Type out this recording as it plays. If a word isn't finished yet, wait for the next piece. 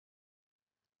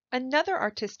Another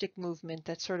artistic movement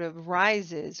that sort of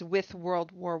rises with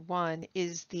World War I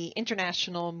is the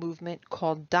international movement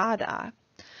called Dada.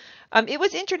 It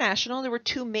was international. There were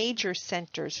two major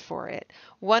centers for it.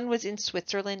 One was in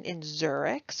Switzerland in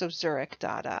Zurich, so Zurich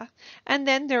Dada, and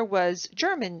then there was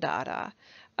German Dada.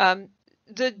 Um,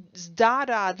 the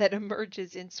Dada that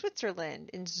emerges in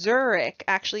Switzerland, in Zurich,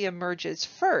 actually emerges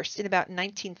first in about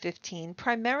 1915,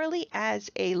 primarily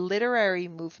as a literary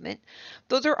movement,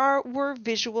 though were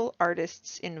visual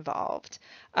artists involved.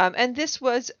 And this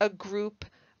was a group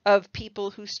of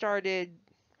people who started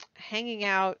hanging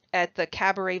out at the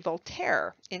Cabaret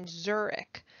Voltaire in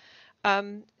Zurich.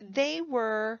 They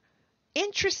were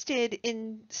interested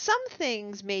in some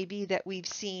things maybe that we've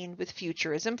seen with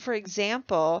futurism. For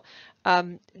example,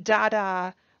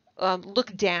 Dada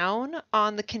looked down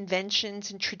on the conventions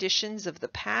and traditions of the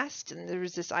past, and there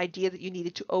was this idea that you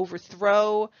needed to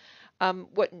overthrow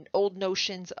what old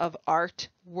notions of art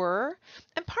were.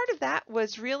 And part of that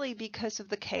was really because of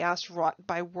the chaos wrought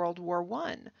by World War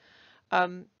I.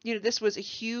 This was a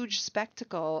huge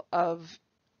spectacle of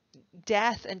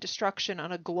death and destruction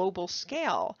on a global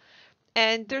scale.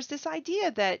 And there's this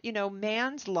idea that,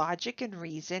 man's logic and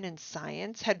reason and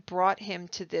science had brought him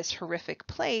to this horrific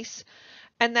place,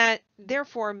 and that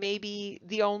therefore maybe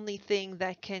the only thing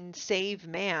that can save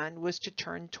man was to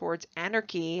turn towards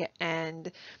anarchy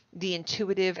and the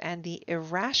intuitive and the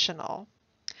irrational.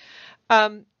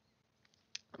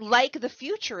 Like the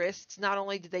futurists, not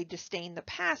only did they disdain the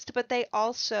past, but they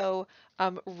also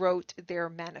wrote their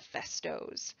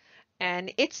manifestos.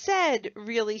 And it said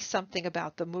really something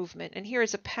about the movement. And here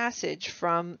is a passage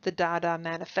from the Dada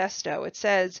manifesto. It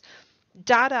says,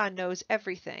 Dada knows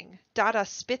everything. Dada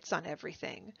spits on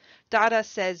everything. Dada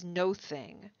says no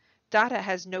thing. Dada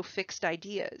has no fixed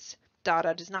ideas.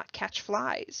 Dada does not catch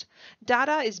flies.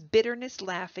 Dada is bitterness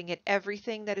laughing at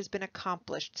everything that has been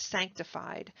accomplished,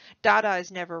 sanctified. Dada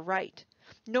is never right.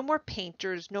 No more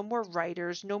painters, no more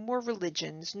writers, no more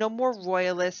religions, no more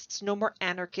royalists, no more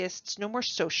anarchists, no more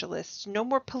socialists, no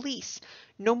more police,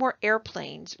 no more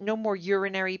airplanes, no more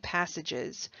urinary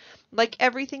passages. Like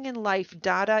everything in life,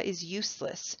 Dada is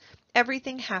useless.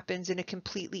 Everything happens in a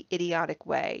completely idiotic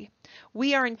way.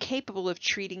 We are incapable of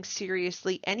treating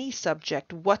seriously any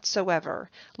subject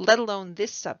whatsoever, let alone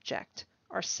this subject,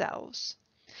 ourselves.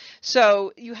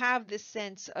 So you have this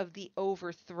sense of the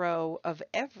overthrow of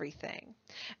everything.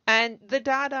 And the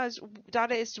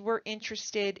Dadaists were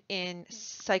interested in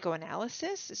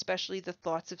psychoanalysis, especially the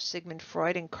thoughts of Sigmund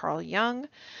Freud and Carl Jung.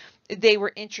 They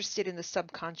were interested in the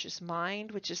subconscious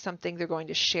mind, which is something they're going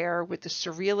to share with the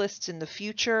surrealists in the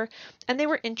future. And they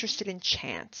were interested in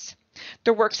chance.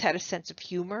 Their works had a sense of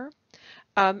humor.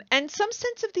 And some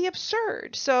sense of the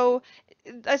absurd. So,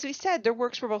 as we said, their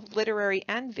works were both literary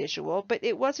and visual, but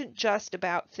it wasn't just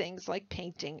about things like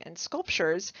painting and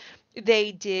sculptures.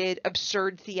 They did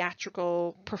absurd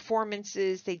theatrical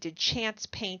performances, they did chance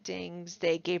paintings,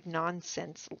 they gave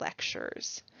nonsense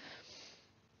lectures.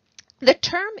 The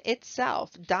term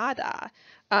itself, Dada,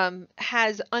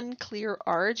 has unclear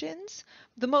origins.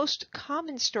 The most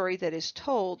common story that is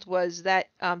told was that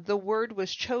the word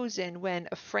was chosen when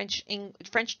a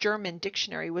French-German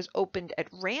dictionary was opened at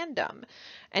random,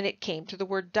 and it came to the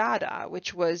word Dada,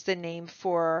 which was the name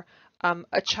for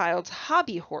a child's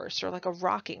hobby horse, or like a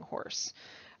rocking horse,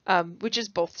 which is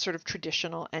both sort of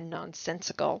traditional and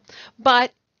nonsensical.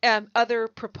 But other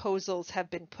proposals have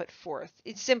been put forth.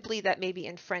 It's simply that maybe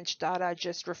in French, Dada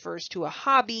just refers to a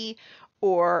hobby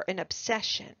or an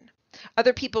obsession.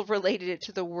 Other people related it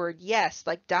to the word yes,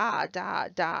 like da, da,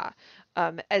 da,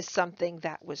 as something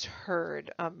that was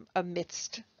heard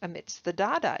amidst the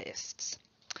Dadaists.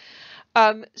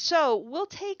 So we'll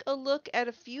take a look at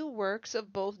a few works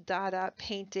of both Dada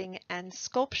painting and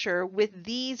sculpture with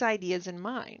these ideas in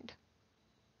mind.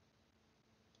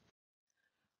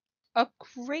 A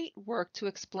great work to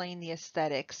explain the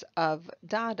aesthetics of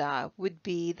Dada would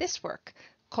be this work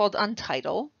called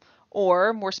Untitled,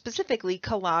 or more specifically,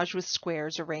 Collage with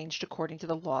Squares Arranged According to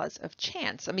the Laws of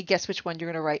Chance. Let me guess which one you're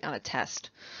going to write on a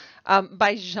test.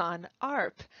 By Jean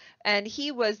Arp. And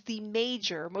he was the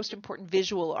major, most important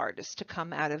visual artist to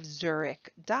come out of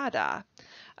Zurich Dada.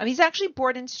 He's actually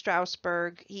born in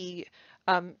Strasbourg. He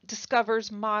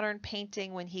discovers modern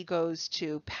painting when he goes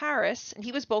to Paris, and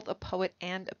he was both a poet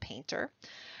and a painter.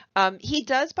 He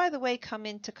does, by the way, come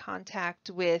into contact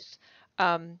with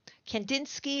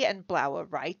Kandinsky and Blaue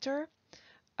Reiter,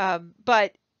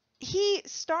 but he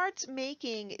starts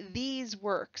making these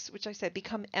works, which I said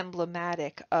become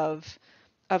emblematic of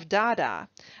of Dada,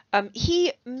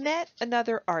 he met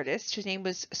another artist whose name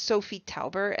was Sophie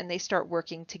Tauber, and they start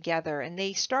working together, and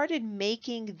they started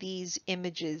making these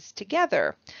images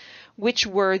together, which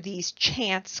were these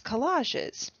chance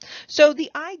collages. So the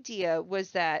idea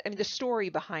was that, I mean, the story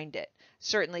behind it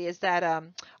certainly is that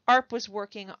Arp was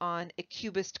working on a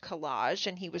cubist collage,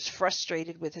 and he was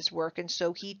frustrated with his work, and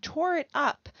so he tore it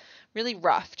up really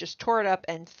rough, just tore it up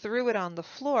and threw it on the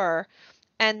floor,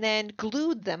 and then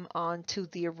glued them onto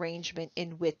the arrangement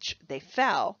in which they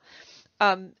fell.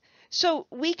 So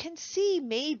we can see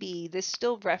maybe this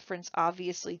still reference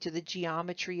obviously to the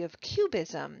geometry of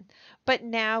cubism, but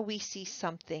now we see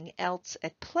something else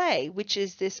at play, which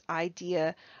is this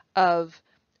idea of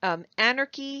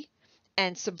anarchy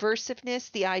and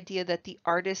subversiveness, the idea that the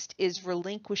artist is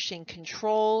relinquishing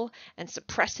control and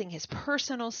suppressing his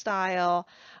personal style,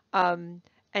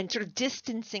 and sort of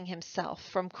distancing himself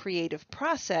from creative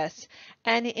process,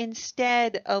 and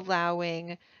instead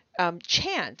allowing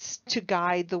chance to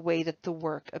guide the way that the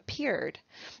work appeared.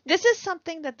 This is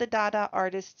something that the Dada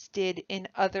artists did in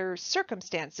other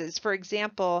circumstances. For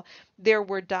example, there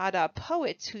were Dada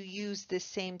poets who used this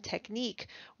same technique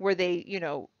where they,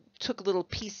 took little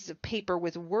pieces of paper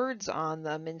with words on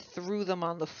them and threw them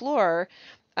on the floor,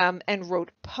 and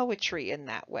wrote poetry in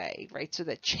that way, right? So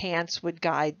that chance would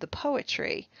guide the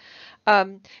poetry.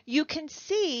 You can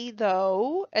see,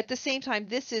 though, at the same time,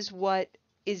 this is what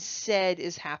is said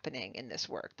is happening in this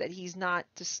work, that he's not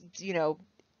just,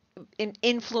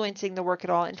 influencing the work at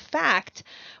all. In fact,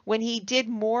 when he did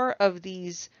more of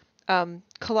these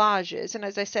collages, and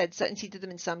as I said, since he did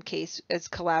them in some case as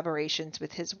collaborations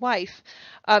with his wife,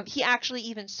 he actually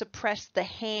even suppressed the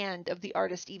hand of the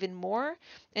artist even more.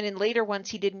 And in later ones,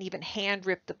 he didn't even hand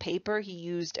rip the paper. He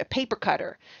used a paper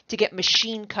cutter to get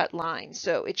machine cut lines.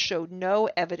 So it showed no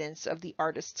evidence of the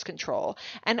artist's control.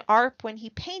 And Arp, when he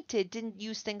painted, didn't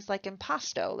use things like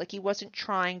impasto, like he wasn't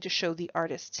trying to show the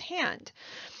artist's hand.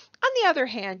 On the other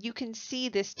hand, you can see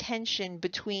this tension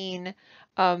between,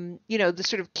 the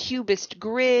sort of cubist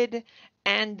grid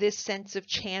and this sense of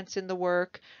chance in the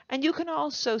work. And you can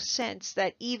also sense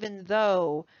that even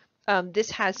though this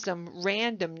has some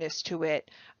randomness to it,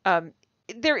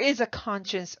 there is a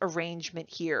conscious arrangement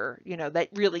here, that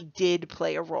really did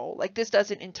play a role. Like, this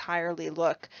doesn't entirely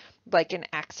look like an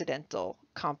accidental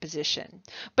composition.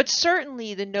 But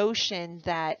certainly the notion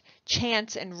that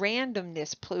chance and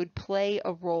randomness would play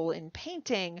a role in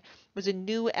painting was a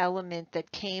new element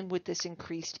that came with this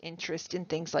increased interest in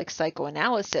things like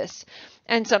psychoanalysis,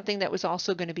 and something that was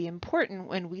also going to be important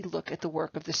when we look at the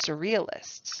work of the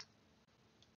surrealists.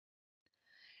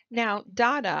 Now,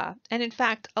 Dada, and in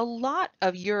fact, a lot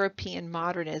of European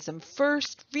modernism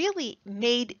first really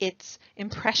made its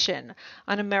impression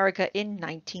on America in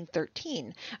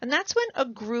 1913. And that's when a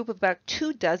group of about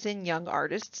 24 young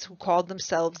artists who called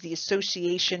themselves the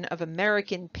Association of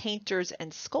American Painters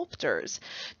and Sculptors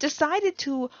decided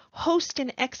to host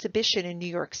an exhibition in New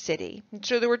York City. And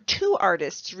so there were two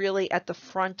artists really at the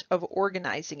front of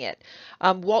organizing it,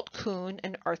 Walt Kuhn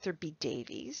and Arthur B.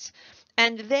 Davies.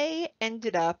 And they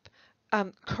ended up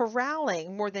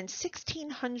corralling more than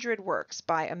 1,600 works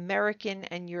by American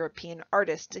and European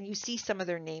artists. And you see some of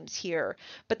their names here.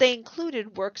 But they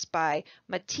included works by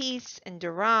Matisse and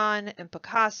Derain and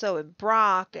Picasso and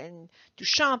Braque and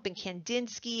Duchamp and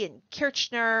Kandinsky and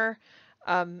Kirchner,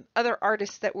 other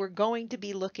artists that we're going to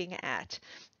be looking at.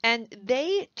 And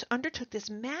they undertook this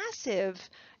massive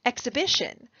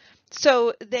exhibition.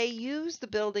 So they used the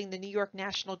building, the New York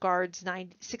National Guard's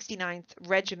 69th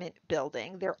Regiment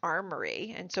building, their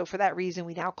armory. And so for that reason,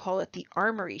 we now call it the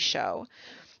Armory Show.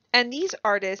 And these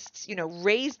artists,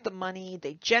 raised the money,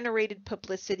 they generated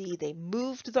publicity, they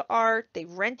moved the art, they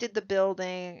rented the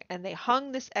building, and they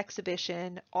hung this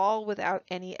exhibition all without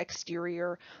any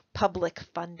exterior public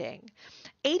funding.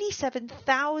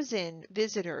 87,000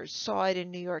 visitors saw it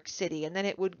in New York City, and then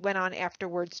it went on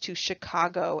afterwards to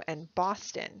Chicago and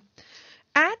Boston.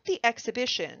 At the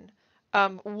exhibition,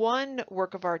 one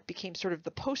work of art became sort of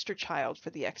the poster child for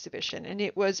the exhibition, and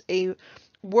it was a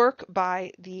work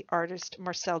by the artist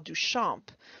Marcel Duchamp,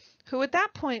 who at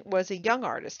that point was a young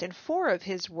artist, and 4 of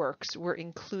his works were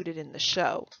included in the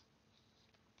show.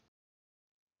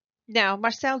 Now,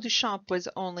 Marcel Duchamp was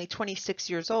only 26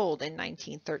 years old in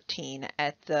 1913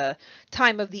 at the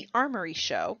time of the Armory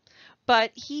Show,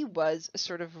 but he was a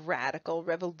sort of radical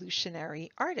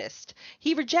revolutionary artist.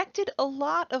 He rejected a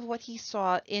lot of what he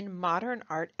saw in modern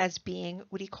art as being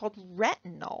what he called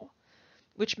retinal,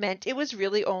 which meant it was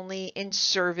really only in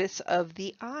service of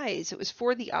the eyes. It was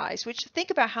for the eyes, which, think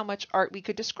about how much art we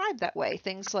could describe that way.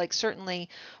 Things like certainly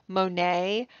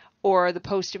Monet or the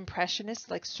post-impressionists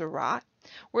like Seurat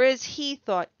whereas he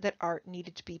thought that art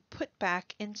needed to be put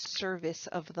back in service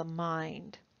of the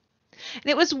mind. And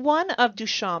it was one of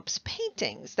Duchamp's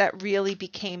paintings that really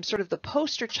became sort of the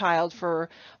poster child for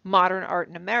modern art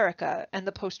in America and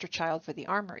the poster child for the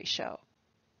Armory show.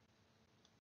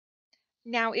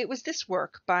 Now, it was this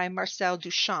work by Marcel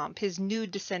Duchamp, his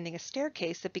nude descending a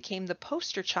staircase, that became the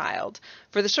poster child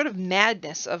for the sort of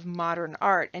madness of modern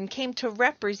art and came to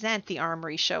represent the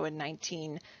Armory show in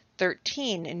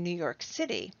 1913 in New York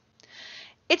City.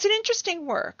 It's an interesting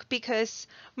work because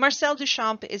Marcel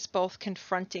Duchamp is both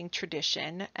confronting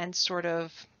tradition and sort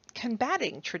of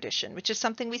combating tradition, which is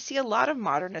something we see a lot of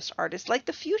modernist artists like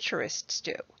the Futurists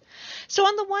do. So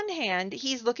on the one hand,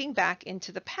 he's looking back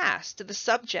into the past, to the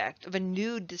subject of a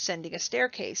nude descending a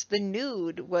staircase. The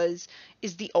nude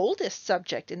is the oldest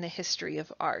subject in the history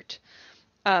of art.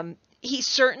 He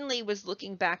certainly was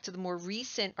looking back to the more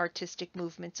recent artistic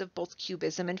movements of both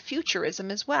Cubism and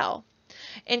Futurism as well.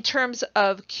 In terms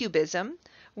of Cubism,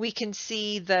 we can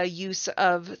see the use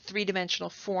of three-dimensional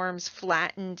forms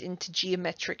flattened into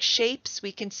geometric shapes.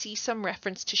 We can see some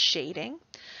reference to shading.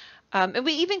 And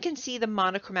we even can see the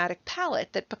monochromatic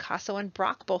palette that Picasso and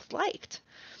Braque both liked.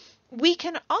 We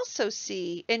can also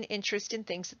see an interest in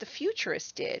things that the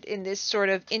Futurists did, in this sort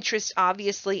of interest,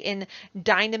 obviously, in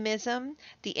dynamism,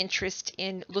 the interest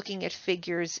in looking at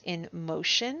figures in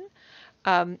motion.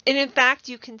 And in fact,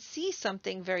 you can see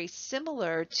something very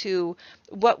similar to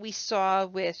what we saw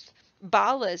with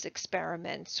Bala's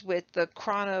experiments with the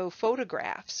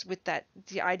chronophotographs, with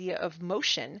the idea of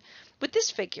motion. With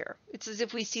this figure, it's as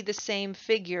if we see the same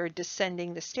figure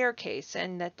descending the staircase,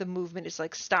 and that the movement is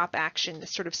like stop action,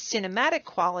 this sort of cinematic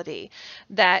quality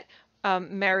that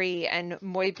Mary and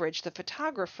Muybridge, the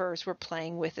photographers, were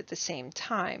playing with at the same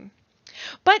time.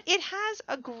 But it has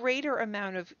a greater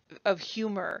amount of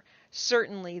humor,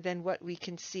 certainly, than what we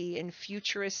can see in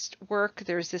Futurist work.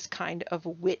 There's this kind of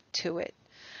wit to it.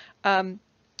 And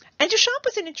Duchamp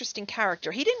was an interesting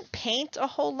character. He didn't paint a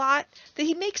whole lot.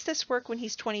 He makes this work when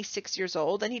he's 26 years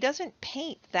old, and he doesn't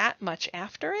paint that much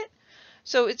after it.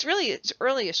 So it's really his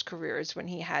earliest careers when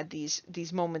he had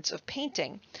these moments of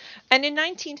painting. And in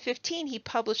 1915, he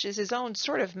publishes his own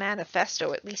sort of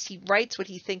manifesto. At least he writes what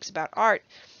he thinks about art.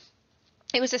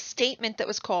 It was a statement that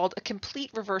was called A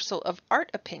Complete Reversal of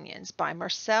Art Opinions by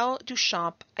Marcel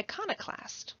Duchamp,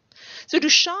 Iconoclast. So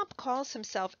Duchamp calls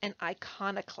himself an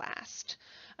iconoclast.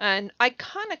 An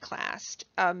iconoclast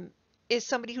is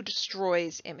somebody who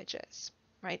destroys images,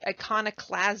 right?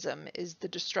 Iconoclasm is the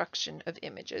destruction of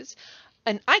images.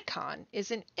 An icon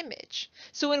is an image.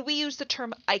 So when we use the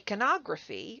term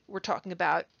iconography, we're talking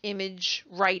about image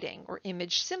writing or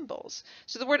image symbols.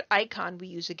 So the word icon we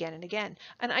use again and again.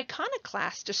 An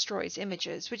iconoclast destroys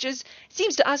images, which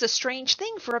seems to us a strange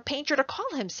thing for a painter to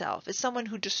call himself, as someone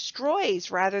who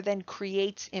destroys rather than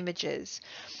creates images.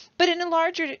 But in a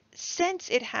larger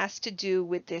sense, it has to do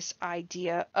with this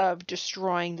idea of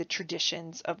destroying the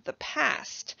traditions of the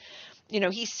past.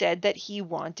 He said that he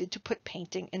wanted to put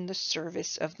painting in the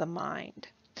service of the mind.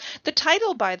 The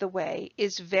title, by the way,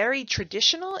 is very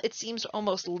traditional. It seems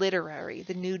almost literary,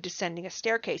 The Nude Descending a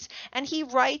Staircase. And he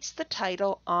writes the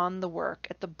title on the work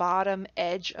at the bottom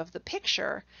edge of the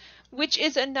picture, which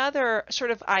is another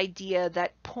sort of idea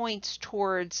that points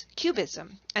towards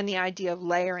Cubism and the idea of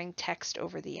layering text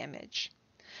over the image.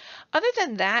 Other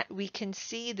than that, we can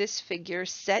see this figure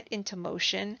set into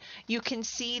motion. You can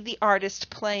see the artist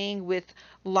playing with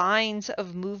lines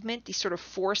of movement, these sort of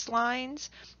force lines,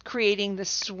 creating the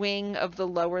swing of the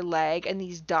lower leg and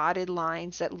these dotted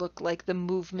lines that look like the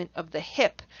movement of the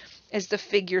hip as the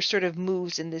figure sort of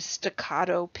moves in this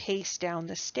staccato pace down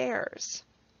the stairs.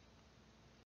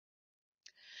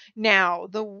 Now,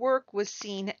 the work was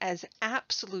seen as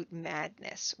absolute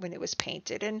madness when it was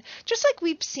painted. And just like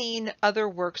we've seen other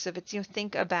works of it,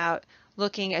 think about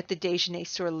looking at the Déjeuner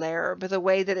sur l'herbe, the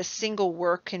way that a single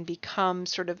work can become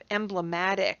sort of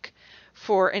emblematic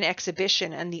for an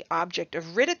exhibition and the object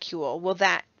of ridicule. Well,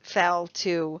 that fell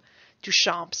to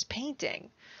Duchamp's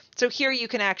painting. So here you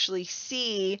can actually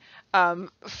see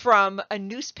from a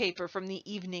newspaper, from the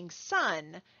Evening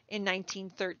Sun in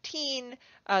 1913,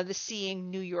 the Seeing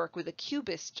New York with a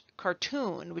Cubist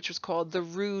cartoon, which was called The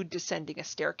Rude Descending a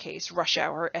Staircase, Rush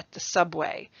Hour at the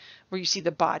Subway, where you see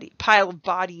the pile of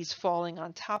bodies falling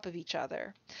on top of each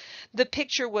other. The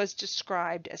picture was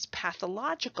described as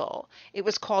pathological. It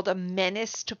was called a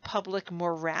menace to public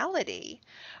morality.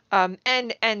 And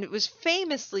it was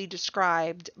famously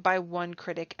described by one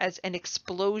critic as an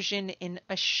explosion in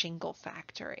a shingle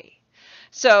factory.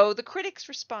 So the critics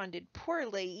responded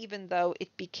poorly, even though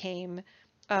it became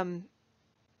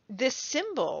this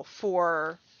symbol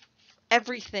for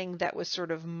everything that was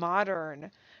sort of modern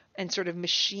and sort of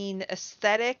machine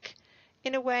aesthetic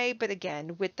in a way, but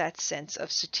again, with that sense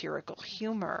of satirical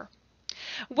humor.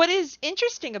 What is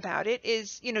interesting about it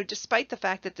is, despite the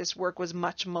fact that this work was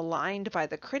much maligned by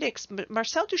the critics,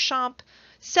 Marcel Duchamp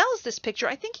sells this picture.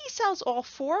 I think he sells all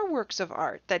 4 works of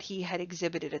art that he had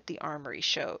exhibited at the Armory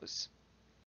shows.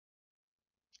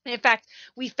 In fact,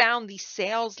 we found the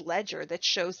sales ledger that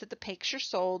shows that the picture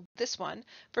sold, this one,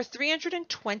 for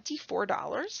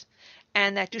 $324,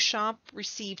 and that Duchamp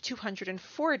received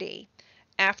 $240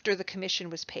 after the commission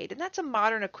was paid. And that's a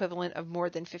modern equivalent of more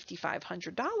than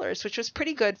 $5,500, which was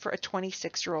pretty good for a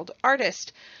 26-year-old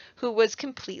artist who was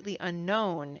completely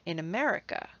unknown in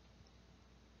America.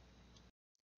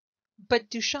 But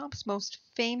Duchamp's most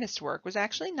famous work was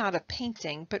actually not a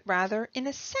painting, but rather, in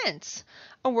a sense,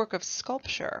 a work of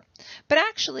sculpture. But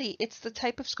actually, it's the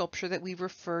type of sculpture that we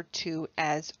refer to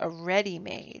as a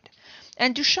ready-made.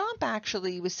 And Duchamp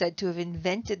actually was said to have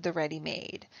invented the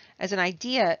ready-made as an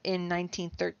idea in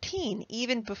 1913,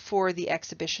 even before the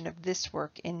exhibition of this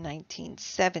work in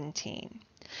 1917.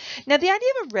 Now, the idea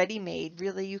of a ready-made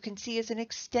really you can see as an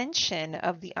extension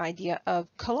of the idea of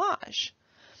collage.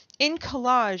 In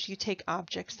collage, you take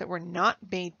objects that were not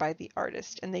made by the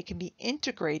artist and they can be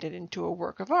integrated into a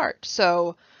work of art.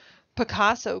 So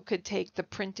Picasso could take the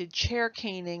printed chair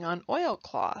caning on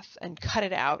oilcloth and cut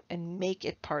it out and make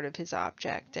it part of his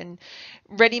object. And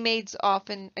ready-mades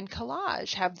often in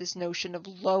collage have this notion of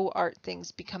low art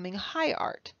things becoming high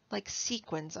art, like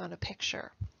sequins on a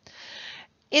picture.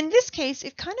 In this case,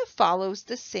 it kind of follows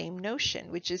the same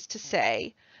notion, which is to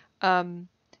say,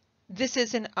 this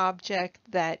is an object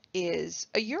that is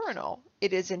a urinal.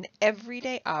 It is an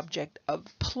everyday object of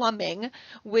plumbing,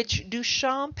 which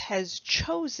Duchamp has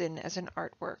chosen as an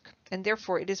artwork, and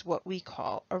therefore it is what we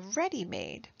call a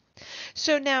ready-made.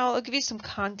 So now I'll give you some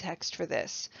context for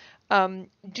this.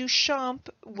 Duchamp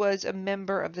was a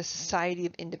member of the Society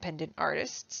of Independent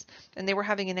Artists, and they were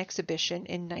having an exhibition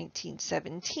in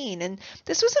 1917. And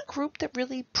this was a group that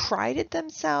really prided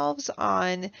themselves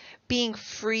on being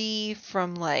free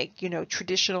from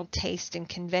traditional taste and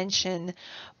convention.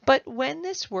 But when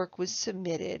this work was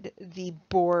submitted, the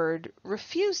board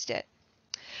refused it.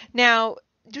 Now,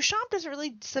 Duchamp doesn't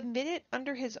really submit it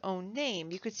under his own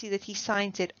name. You could see that he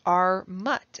signs it R.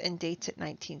 Mutt and dates it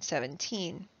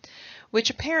 1917,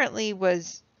 which apparently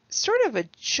was sort of a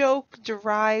joke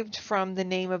derived from the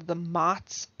name of the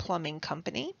Mott's Plumbing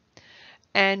Company,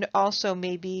 and also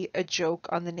maybe a joke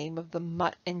on the name of the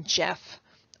Mutt and Jeff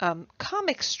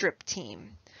comic strip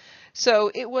team.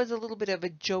 So it was a little bit of a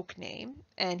joke name,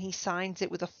 and he signs it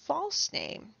with a false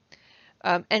name.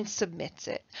 And submits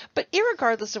it. But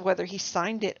irregardless of whether he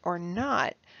signed it or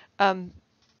not,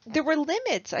 there were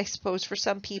limits, I suppose, for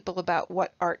some people about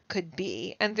what art could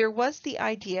be. And there was the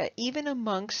idea, even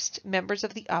amongst members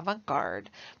of the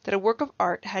avant-garde, that a work of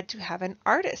art had to have an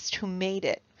artist who made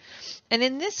it. And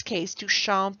in this case,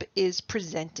 Duchamp is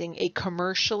presenting a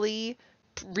commercially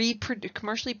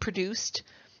produced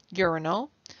urinal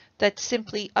that's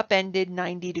simply upended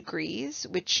 90 degrees,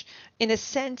 which in a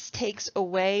sense takes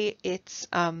away its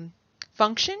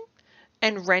function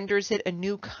and renders it a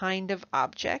new kind of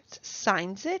object,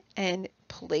 signs it, and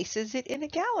places it in a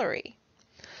gallery.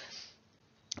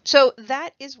 So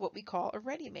that is what we call a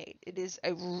ready-made. It's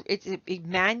a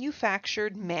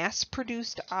manufactured,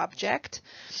 mass-produced object,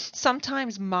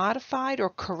 sometimes modified or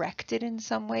corrected in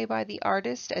some way by the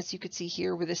artist, as you could see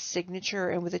here with a signature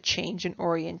and with a change in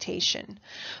orientation.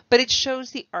 But it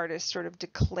shows the artist sort of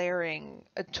declaring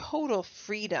a total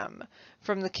freedom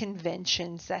from the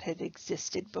conventions that had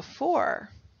existed before.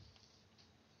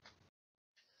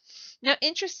 Now,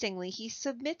 interestingly, he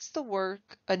submits the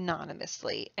work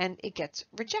anonymously and it gets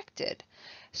rejected.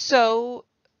 So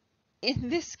in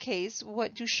this case,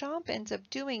 what Duchamp ends up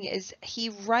doing is he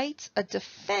writes a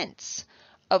defense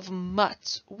of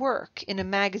Mutt's work in a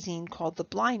magazine called The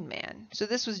Blind Man. So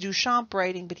this was Duchamp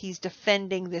writing, but he's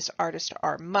defending this artist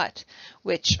R. Mutt,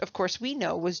 which of course we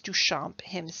know was Duchamp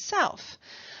himself.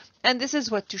 And this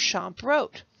is what Duchamp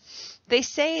wrote. They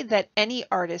say that any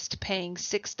artist paying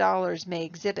 $6 may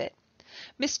exhibit.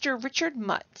 Mr. Richard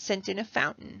Mutt sent in a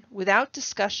fountain. Without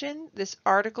discussion, this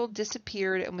article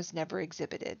disappeared and was never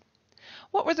exhibited.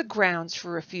 What were the grounds for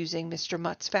refusing Mr.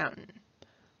 Mutt's fountain?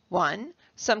 1.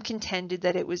 Some contended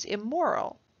that it was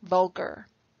immoral, vulgar.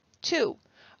 2.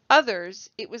 Others,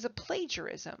 it was a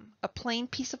plagiarism, a plain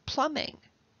piece of plumbing.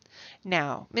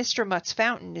 Now, Mr. Mutt's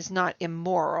fountain is not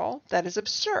immoral. That is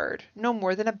absurd. No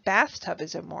more than a bathtub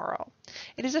is immoral.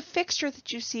 It is a fixture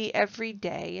that you see every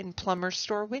day in plumber's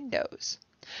store windows.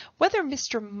 Whether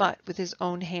Mr. Mutt with his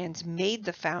own hands made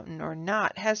the fountain or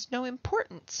not has no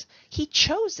importance. He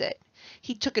chose it.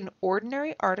 He took an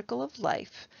ordinary article of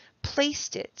life,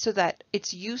 placed it so that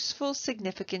its useful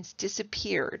significance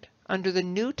disappeared under the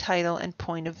new title and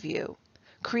point of view,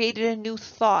 created a new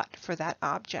thought for that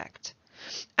object.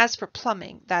 As for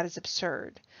plumbing, that is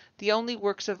absurd. The only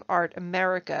works of art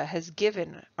America has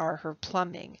given are her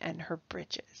plumbing and her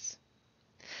bridges.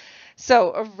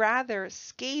 So a rather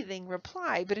scathing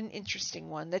reply, but an interesting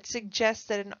one that suggests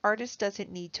that an artist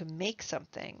doesn't need to make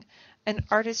something. An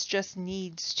artist just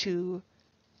needs to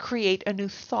create a new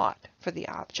thought for the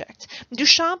object.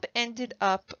 Duchamp ended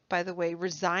up, by the way,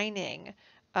 resigning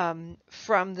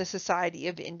from the Society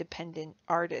of Independent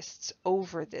Artists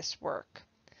over this work.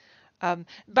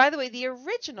 By the way, the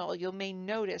original, you may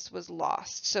notice, was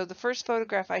lost. So the first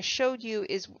photograph I showed you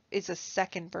is a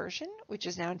second version, which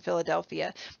is now in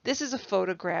Philadelphia. This is a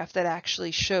photograph that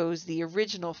actually shows the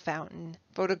original fountain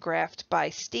photographed by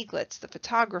Stieglitz, the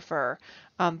photographer,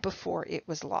 before it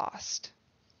was lost.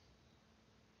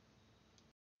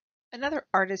 Another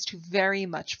artist who very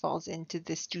much falls into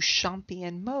this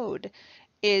Duchampian mode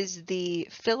is the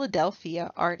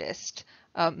Philadelphia artist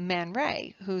Man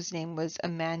Ray, whose name was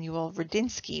Emanuel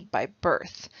Radinsky by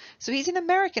birth. So he's an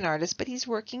American artist, but he's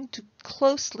working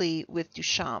closely with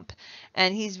Duchamp,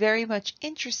 and he's very much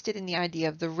interested in the idea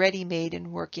of the ready-made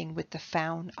and working with the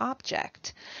found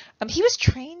object. He was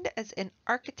trained as an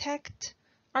architect,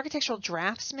 architectural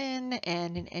draftsman,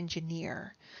 and an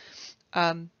engineer.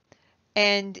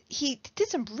 And he did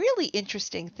some really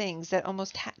interesting things that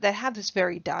almost that have this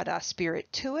very Dada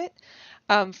spirit to it.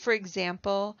 For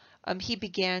example, he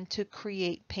began to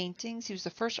create paintings. He was the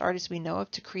first artist we know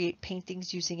of to create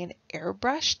paintings using an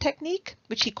airbrush technique,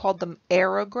 which he called them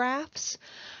aerographs,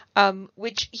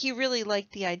 which he really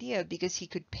liked the idea because he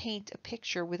could paint a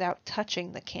picture without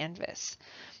touching the canvas.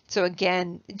 So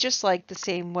again, just like the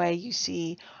same way you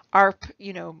see our,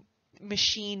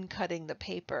 machine cutting the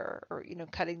paper, or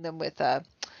cutting them with a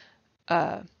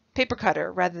paper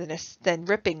cutter rather than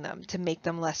ripping them to make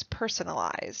them less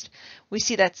personalized. We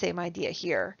see that same idea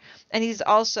here. And he's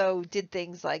also did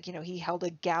things like, he held a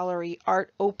gallery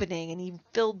art opening and he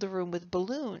filled the room with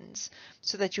balloons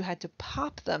so that you had to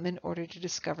pop them in order to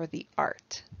discover the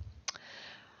art.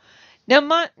 Now,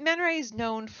 Man Ray is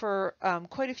known for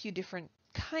quite a few different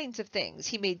kinds of things.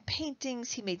 He made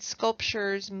paintings, he made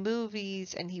sculptures,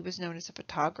 movies, and he was known as a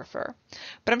photographer.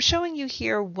 But I'm showing you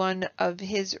here one of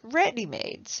his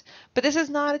ready-mades. But this is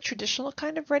not a traditional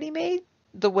kind of ready-made,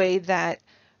 the way that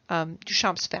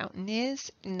Duchamp's fountain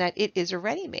is, in that it is a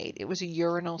ready-made. It was a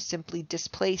urinal simply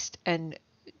displaced and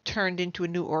turned into a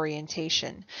new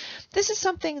orientation. This is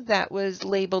something that was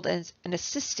labeled as an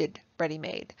assisted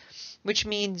ready-made, which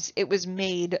means it was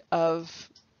made of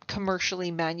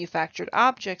commercially manufactured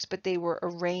objects, but they were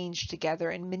arranged together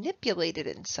and manipulated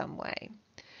in some way.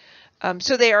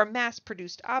 So they are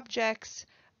mass-produced objects,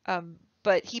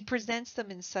 but he presents them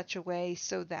in such a way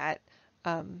so that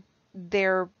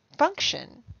their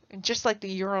function, and just like the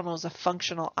urinal is a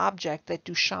functional object that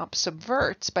Duchamp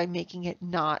subverts by making it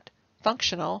not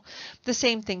functional, the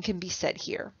same thing can be said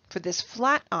here for this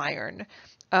flat iron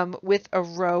with a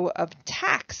row of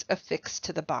tacks affixed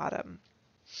to the bottom.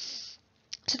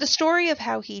 So the story of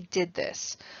how he did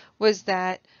this was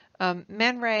that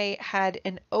Man Ray had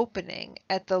an opening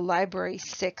at the Library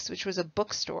 6, which was a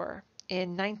bookstore,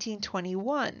 in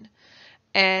 1921.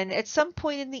 And at some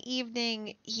point in the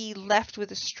evening, he left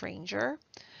with a stranger,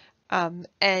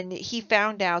 and he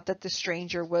found out that the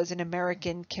stranger was an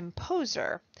American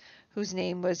composer whose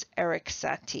name was Eric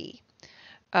Satie.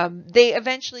 They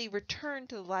eventually returned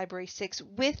to the Library 6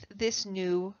 with this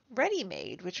new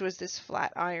ready-made, which was this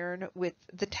flat iron with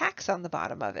the tacks on the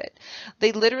bottom of it.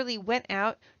 They literally went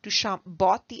out, Duchamp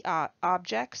bought the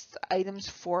objects, the items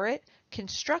for it,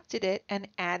 constructed it, and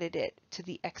added it to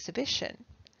the exhibition.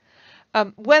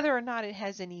 Whether or not it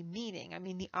has any meaning, I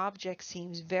mean, the object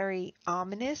seems very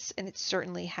ominous, and it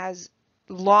certainly has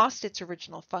lost its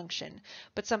original function,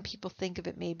 but some people think of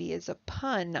it maybe as a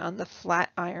pun on the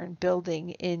Flatiron Building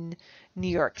in New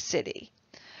York City.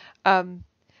 But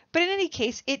in any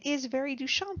case, it is very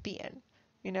Duchampian.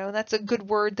 That's a good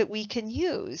word that we can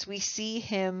use. We see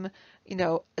him,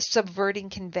 subverting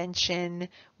convention.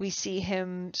 We see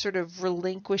him sort of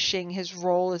relinquishing his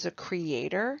role as a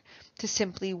creator to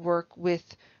simply work with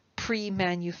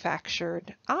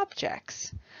pre-manufactured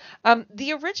objects.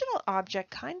 The original object,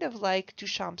 kind of like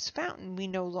Duchamp's fountain, we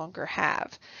no longer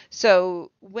have. So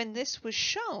when this was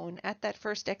shown at that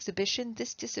first exhibition,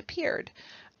 this disappeared.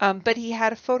 But he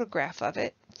had a photograph of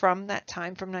it from that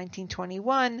time, from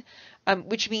 1921,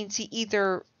 which means he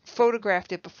either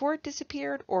photographed it before it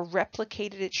disappeared or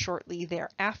replicated it shortly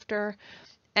thereafter.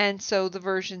 And so the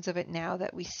versions of it now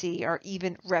that we see are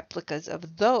even replicas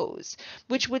of those,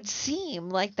 which would seem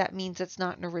like that means it's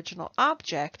not an original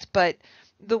object, but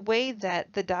the way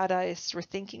that the Dadaists were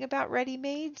thinking about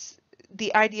ready-mades,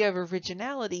 the idea of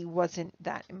originality wasn't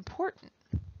that important.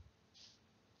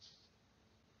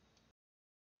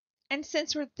 And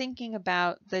since we're thinking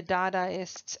about the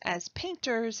Dadaists as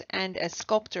painters and as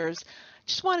sculptors,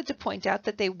 just wanted to point out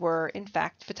that they were, in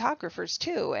fact, photographers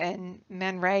too. And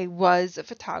Man Ray was a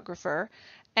photographer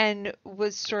and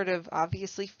was sort of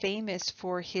obviously famous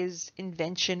for his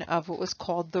invention of what was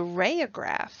called the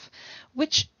rayograph,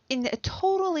 which in a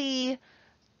totally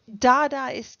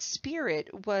Dadaist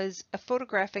spirit was a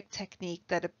photographic technique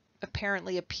that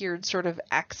apparently appeared sort of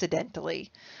accidentally.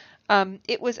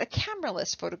 It was a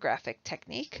cameraless photographic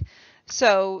technique.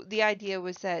 So the idea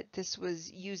was that this was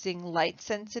using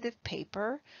light-sensitive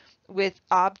paper with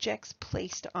objects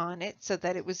placed on it so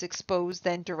that it was exposed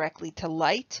then directly to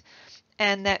light,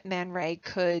 and that Man Ray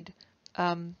could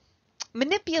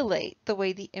manipulate the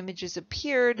way the images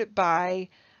appeared by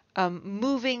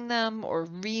moving them or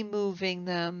removing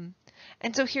them.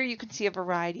 And so here you can see a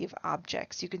variety of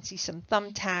objects. You can see some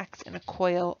thumbtacks and a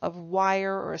coil of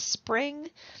wire or a spring,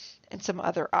 and some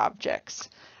other objects.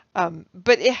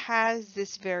 But it has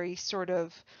this very sort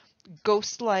of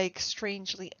ghost-like,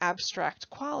 strangely abstract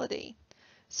quality.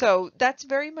 So that's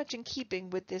very much in keeping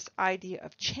with this idea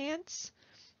of chance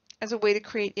as a way to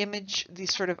create image, the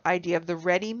sort of idea of the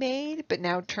ready-made, but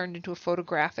now turned into a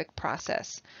photographic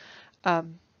process.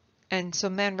 And so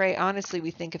Man Ray, honestly,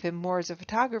 we think of him more as a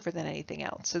photographer than anything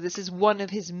else. So this is one of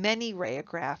his many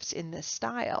rayographs in this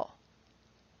style.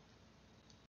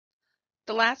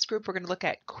 The last group we're going to look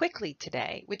at quickly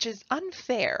today, which is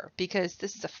unfair because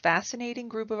this is a fascinating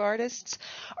group of artists,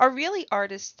 are really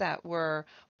artists that were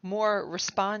more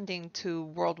responding to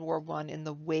World War I in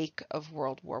the wake of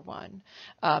World War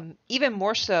I. Even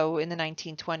more so in the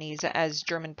 1920s as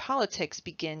German politics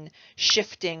begin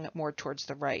shifting more towards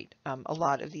the right. A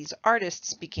lot of these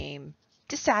artists became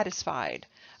dissatisfied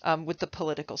with the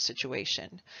political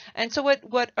situation. And so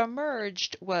what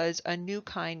emerged was a new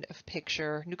kind of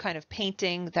picture, new kind of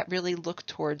painting that really looked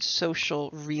towards social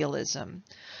realism.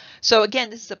 So again,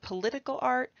 this is a political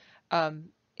art.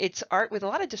 It's art with a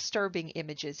lot of disturbing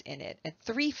images in it, and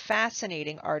three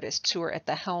fascinating artists who are at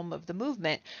the helm of the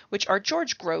movement, which are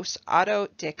George Grosz, Otto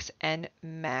Dix, and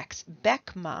Max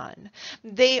Beckmann.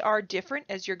 They are different,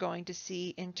 as you're going to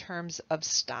see, in terms of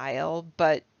style,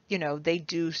 but they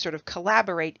do sort of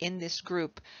collaborate in this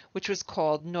group, which was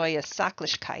called Neue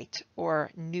Sachlichkeit,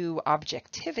 or New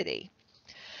Objectivity.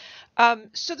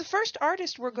 So the first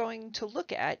artist we're going to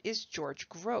look at is George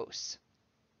Grosz.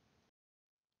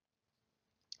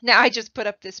 Now, I just put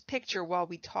up this picture while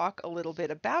we talk a little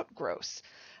bit about Grosz,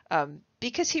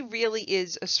 because he really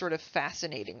is a sort of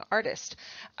fascinating artist.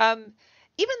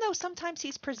 Even though sometimes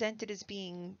he's presented as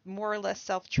being more or less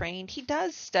self-trained, he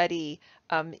does study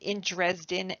in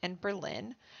Dresden and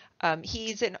Berlin.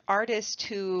 He's an artist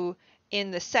who,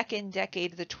 in the second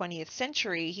decade of the 20th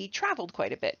century, he traveled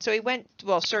quite a bit. So he went,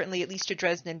 well, certainly at least to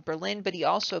Dresden and Berlin, but he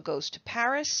also goes to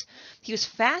Paris. He was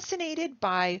fascinated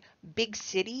by big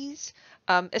cities,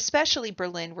 especially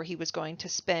Berlin, where he was going to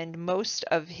spend most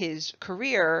of his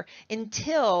career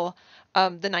until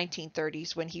the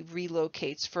 1930s, when he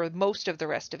relocates for most of the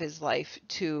rest of his life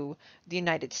to the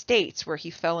United States, where he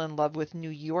fell in love with New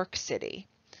York City.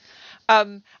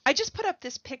 I just put up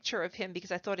this picture of him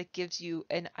because I thought it gives you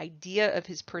an idea of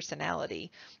his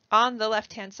personality. On the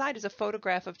left-hand side is a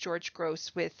photograph of George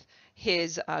Grosz with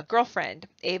his girlfriend,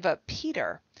 Eva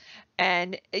Peter.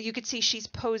 And you can see she's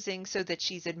posing so that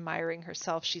she's admiring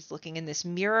herself. She's looking in this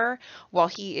mirror while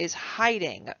he is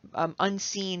hiding,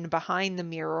 unseen behind the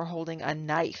mirror, holding a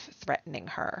knife, threatening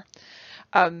her.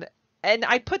 And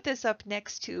I put this up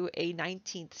next to a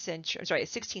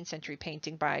 16th century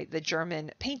painting by the German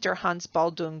painter Hans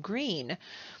Baldung Green,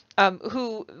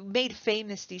 who made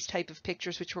famous these type of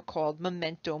pictures, which were called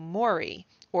memento mori,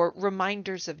 or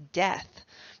reminders of death.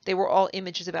 They were all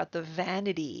images about the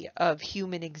vanity of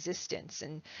human existence.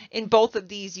 And in both of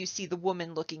these, you see the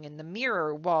woman looking in the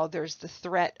mirror while there's the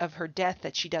threat of her death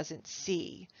that she doesn't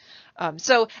see.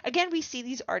 So again, we see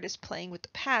these artists playing with the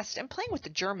past and playing with the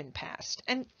German past.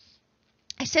 And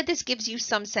I said this gives you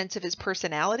some sense of his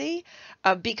personality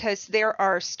because there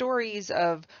are stories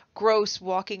of Gross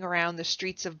walking around the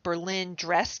streets of Berlin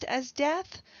dressed as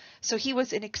Death. So he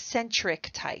was an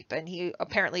eccentric type, and he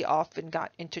apparently often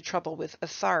got into trouble with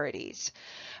authorities.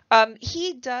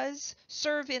 He does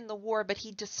serve in the war, but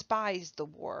he despised the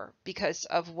war because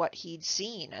of what he'd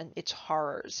seen and its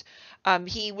horrors.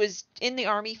 He was in the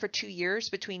army for 2 years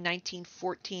between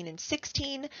 1914 and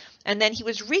 16, and then he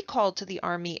was recalled to the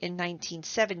army in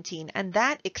 1917, and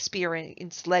that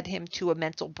experience led him to a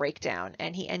mental breakdown,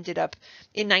 and he ended up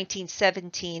in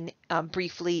 1917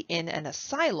 briefly in an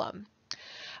asylum.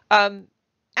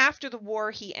 After the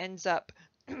war, he ends up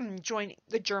joining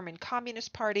the German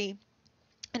Communist Party.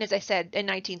 And as I said, in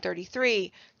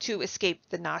 1933, to escape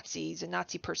the Nazis and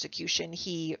Nazi persecution,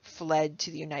 he fled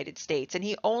to the United States. And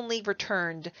he only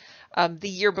returned the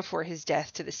year before his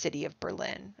death to the city of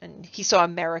Berlin. And he saw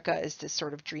America as this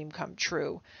sort of dream come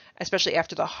true, especially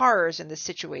after the horrors and the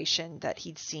situation that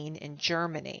he'd seen in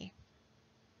Germany.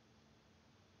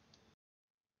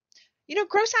 You know,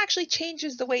 Gross actually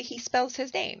changes the way he spells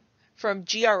his name from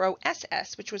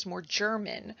Gross, which was more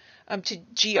German, to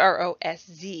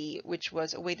Grosz, which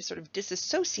was a way to sort of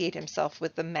disassociate himself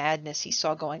with the madness he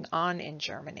saw going on in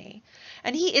Germany.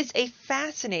 And he is a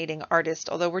fascinating artist,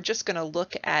 although we're just going to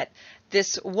look at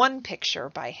this one picture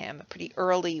by him, a pretty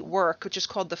early work, which is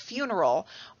called The Funeral,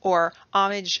 or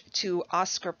Homage to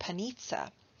Oscar Panizza.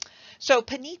 So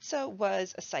Panizza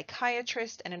was a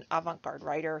psychiatrist and an avant-garde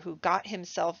writer who got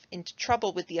himself into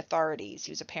trouble with the authorities.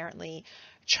 He was apparently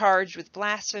charged with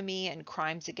blasphemy and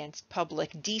crimes against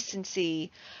public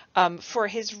decency for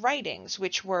his writings,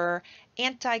 which were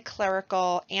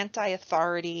anti-clerical,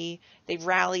 anti-authority. They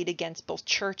rallied against both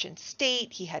church and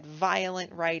state. He had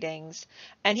violent writings,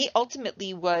 and he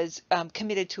ultimately was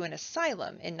committed to an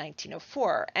asylum in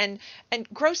 1904. And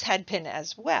Gross had been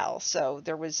as well, so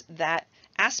there was that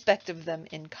aspect of them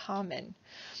in common.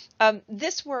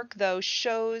 This work, though,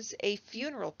 shows a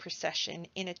funeral procession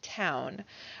in a town,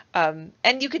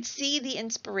 and you could see the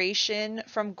inspiration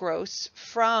from Gross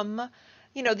from,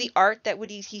 you know, the art that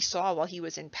he saw while he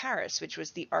was in Paris, which was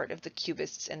the art of the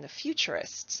Cubists and the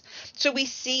Futurists. So we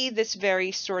see this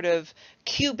very sort of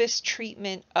Cubist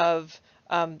treatment of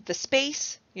the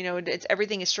space. You know,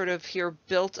 everything is sort of here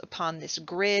built upon this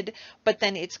grid, but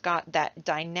then it's got that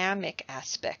dynamic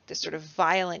aspect, this sort of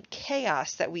violent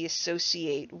chaos that we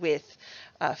associate with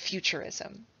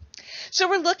futurism. So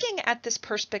we're looking at this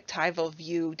perspectival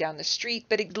view down the street,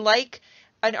 but like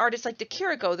an artist like de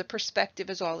Chirico, the perspective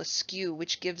is all askew,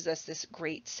 which gives us this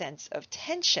great sense of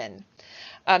tension.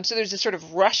 So there's a sort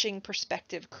of rushing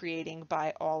perspective creating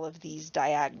by all of these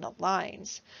diagonal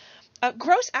lines.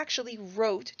 Gross actually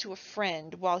wrote to a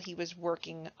friend while he was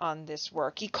working on this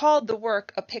work. He called the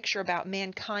work a picture about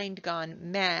mankind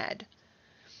gone mad.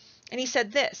 And he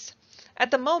said this: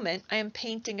 "At the moment, I am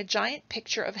painting a giant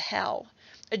picture of hell,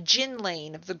 a gin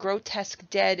lane of the grotesque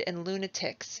dead and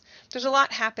lunatics. There's a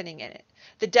lot happening in it.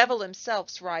 The devil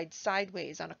himself rides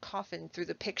sideways on a coffin through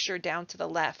the picture down to the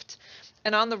left,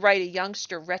 and on the right a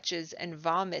youngster retches and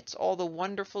vomits all the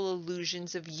wonderful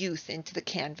illusions of youth into the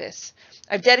canvas.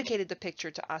 I've dedicated the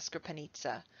picture to Oscar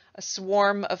Panizza, a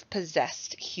swarm of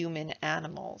possessed human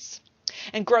animals."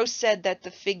 And Gross said that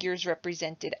the figures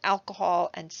represented alcohol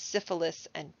and syphilis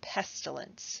and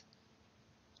pestilence.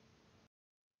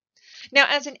 Now,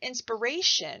 as an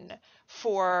inspiration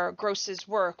for Gross's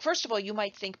work, first of all, you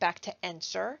might think back to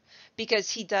Ensor,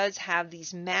 because he does have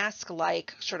these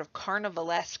mask-like sort of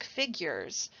carnivalesque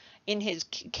figures in his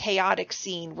chaotic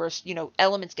scene where, you know,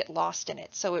 elements get lost in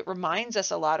it. So it reminds us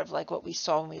a lot of like what we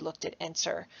saw when we looked at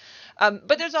Ensor.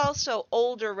 But there's also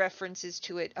older references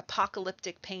to it,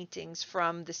 apocalyptic paintings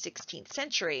from the 16th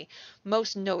century,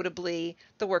 most notably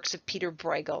the works of Peter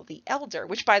Bruegel the Elder,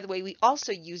 which, by the way, we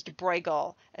also used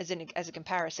Bruegel as a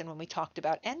comparison when we talked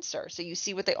about Ensor. So you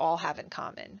see what they all have in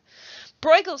common.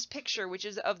 Bruegel's picture, which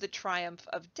is of the triumph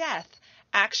of death,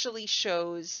 actually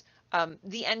shows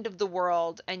the end of the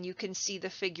world, and you can see the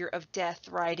figure of Death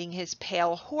riding his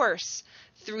pale horse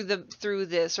through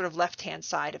the sort of left-hand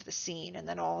side of the scene, and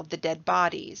then all of the dead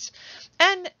bodies.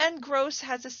 And Gross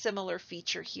has a similar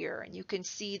feature here, and you can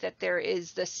see that there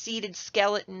is the seated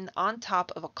skeleton on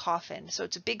top of a coffin. So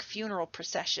it's a big funeral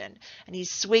procession, and he's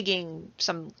swigging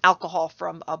some alcohol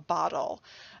from a bottle.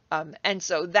 And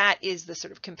so that is the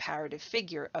sort of comparative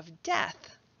figure of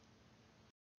death.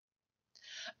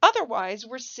 Otherwise,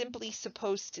 we're simply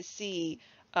supposed to see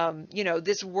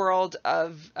this world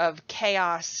of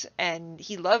chaos, and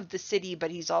he loved the city,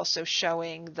 but he's also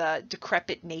showing the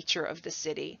decrepit nature of the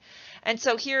city. And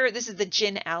so here, this is the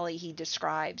gin alley he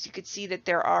describes. You could see that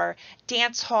there are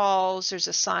dance halls. There's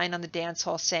a sign on the dance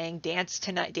hall saying "Dance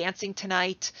tonight, dancing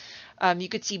tonight." You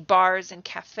could see bars and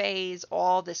cafes,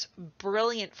 all this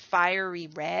brilliant fiery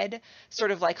red,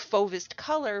 sort of like Fauvist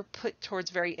color put towards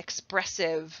very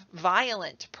expressive,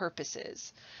 violent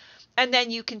purposes. And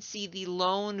then you can see the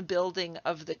lone building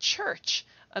of the church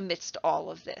amidst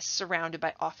all of this, surrounded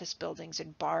by office buildings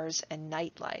and bars and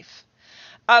nightlife.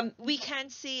 We can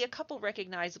see a couple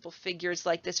recognizable figures,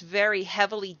 like this very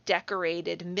heavily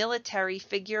decorated military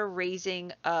figure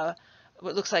raising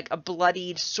what looks like a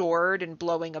bloodied sword and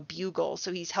blowing a bugle.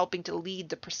 So he's helping to lead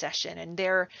the procession. And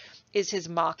there is his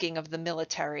mocking of the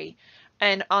military.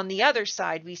 And on the other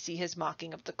side, we see his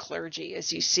mocking of the clergy,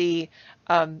 as you see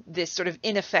this sort of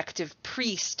ineffective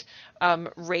priest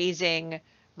raising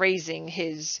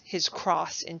his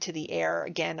cross into the air,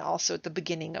 again, also at the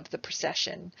beginning of the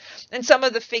procession. And some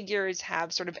of the figures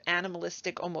have sort of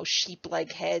animalistic, almost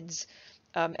sheep-like heads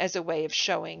as a way of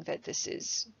showing that this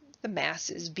is the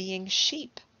masses being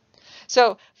sheep.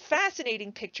 So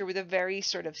fascinating picture with a very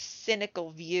sort of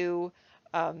cynical view.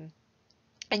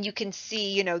 And you can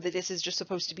see, that this is just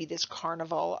supposed to be this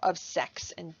carnival of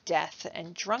sex and death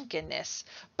and drunkenness.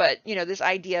 But, this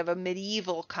idea of a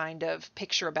medieval kind of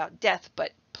picture about death,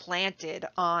 but planted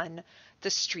on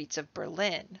the streets of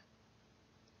Berlin.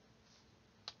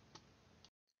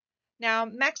 Now,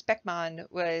 Max Beckmann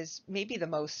was maybe the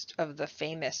most of the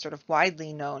famous, sort of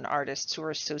widely known artists who are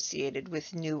associated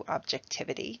with New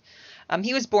Objectivity.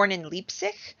 He was born in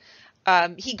Leipzig.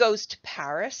 He goes to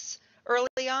Paris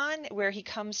early on, where he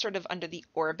comes sort of under the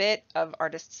orbit of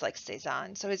artists like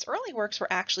Cézanne. So his early works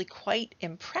were actually quite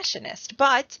impressionist,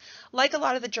 but like a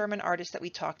lot of the German artists that we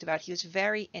talked about, he was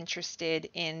very interested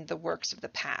in the works of the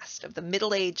past, of the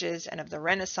Middle Ages and of the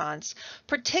Renaissance,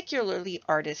 particularly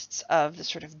artists of the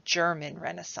sort of German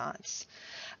Renaissance.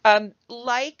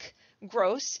 Like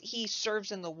Gross, he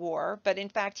serves in the war, but in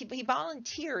fact, he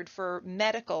volunteered for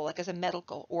medical, like as a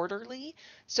medical orderly,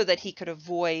 so that he could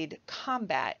avoid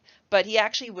combat. But he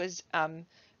actually was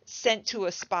sent to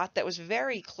a spot that was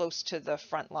very close to the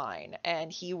front line,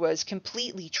 and he was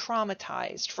completely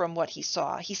traumatized from what he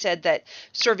saw. He said that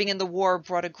serving in the war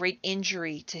brought a great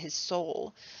injury to his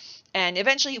soul. And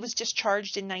eventually he was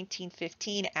discharged in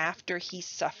 1915 after he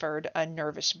suffered a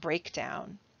nervous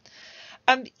breakdown.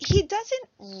 He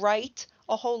doesn't write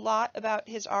a whole lot about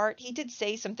his art. He did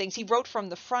say some things. He wrote from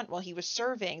the front while he was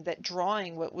serving that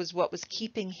drawing what was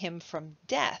keeping him from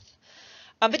death.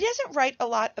 But he doesn't write a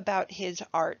lot about his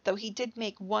art, though he did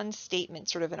make one statement,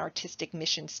 sort of an artistic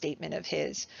mission statement of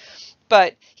his.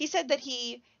 But he said that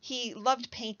he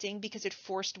loved painting because it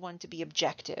forced one to be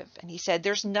objective. And he said,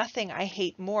 "There's nothing I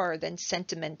hate more than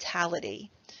sentimentality."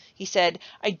 He said,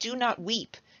 "I do not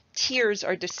weep. Tears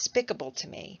are despicable to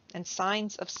me and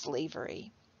signs of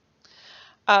slavery."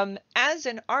 As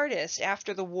an artist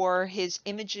after the war, his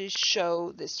images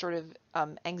show this sort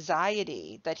of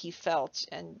anxiety that he felt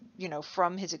and,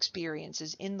 from his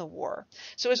experiences in the war.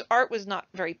 So his art was not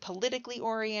very politically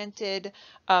oriented,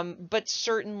 but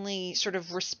certainly sort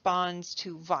of responds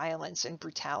to violence and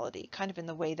brutality, kind of in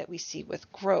the way that we see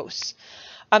with Gross.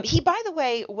 He, by the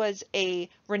way, was a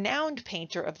renowned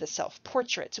painter of the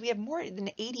self-portrait. So we have more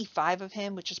than 85 of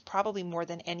him, which is probably more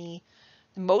than any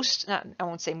I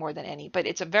won't say more than any, but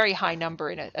it's a very high number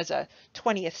as a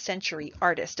 20th century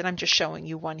artist. And I'm just showing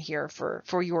you one here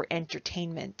for your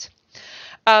entertainment.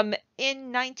 In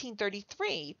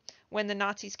 1933, when the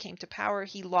Nazis came to power,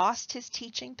 he lost his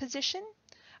teaching position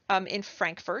in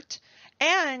Frankfurt,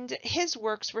 and his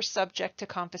works were subject to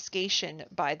confiscation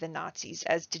by the Nazis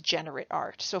as degenerate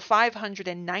art. So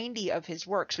 590 of his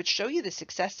works, which show you the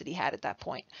success that he had at that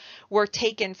point, were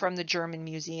taken from the German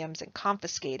museums and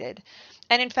confiscated.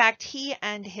 And in fact, he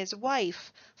and his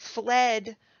wife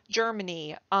fled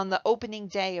Germany on the opening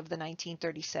day of the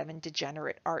 1937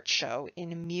 Degenerate Art Show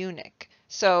in Munich.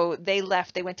 So they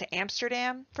left, they went to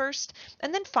Amsterdam first,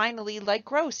 and then finally, like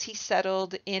Gross, he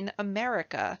settled in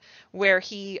America, where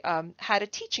he had a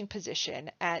teaching position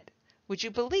at, would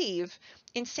you believe,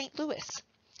 in St. Louis,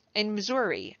 in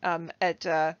Missouri,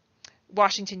 at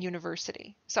Washington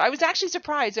University. So I was actually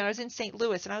surprised when I was in St.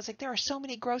 Louis, and I was like, there are so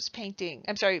many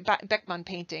Beckmann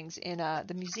paintings in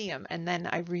the museum, and then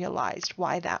I realized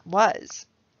why that was.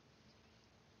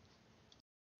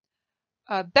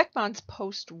 Beckmann's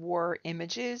post-war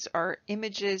images are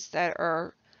images that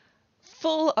are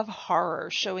full of horror,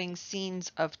 showing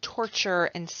scenes of torture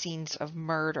and scenes of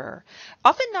murder,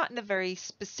 often not in a very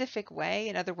specific way.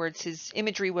 In other words, his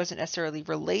imagery wasn't necessarily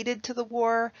related to the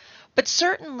war, but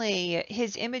certainly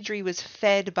his imagery was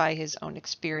fed by his own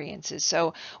experiences.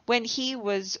 So when he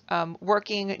was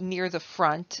working near the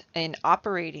front in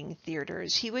operating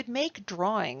theaters, he would make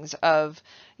drawings of,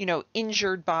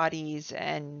 injured bodies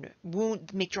and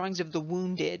make drawings of the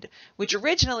wounded, which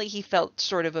originally he felt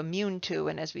sort of immune to,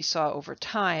 and as we saw over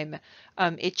time,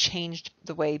 it changed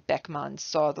the way Beckmann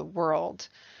saw the world.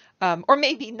 Or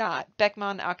maybe not.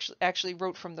 Beckmann actually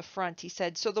wrote from the front. He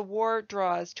said, "So the war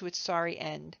draws to its sorry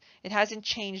end. It hasn't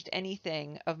changed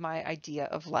anything of my idea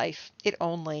of life. It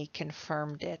only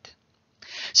confirmed it."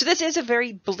 So this is a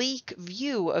very bleak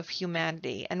view of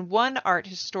humanity, and one art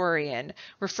historian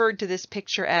referred to this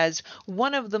picture as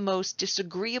one of the most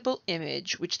disagreeable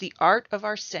image which the art of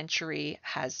our century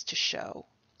has to show.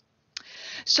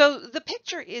 So the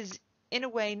picture is, in a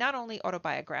way, not only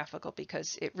autobiographical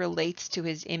because it relates to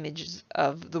his images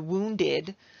of the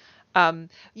wounded.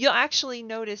 You'll actually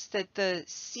notice that the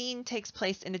scene takes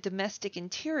place in a domestic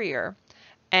interior,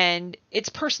 and it's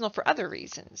personal for other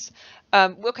reasons.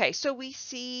 Okay, so we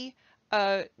see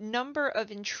a number of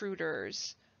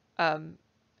intruders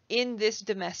in this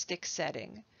domestic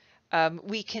setting.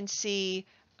 We can see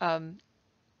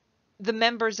the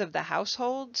members of the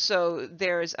household. So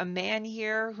there's a man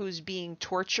here who's being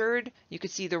tortured. You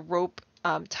could see the rope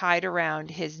tied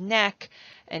around his neck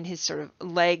and his sort of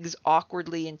legs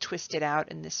awkwardly and twisted out,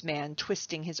 and this man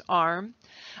twisting his arm.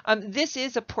 This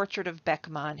is a portrait of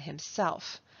Beckmann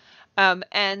himself.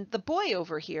 And the boy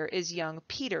over here is young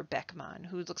Peter Beckmann,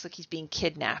 who looks like he's being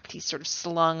kidnapped. He's sort of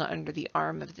slung under the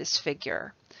arm of this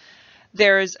figure.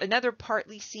 There's another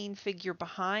partly seen figure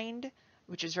behind,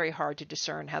 which is very hard to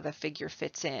discern how the figure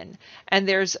fits in. And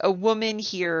there's a woman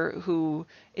here who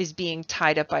is being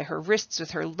tied up by her wrists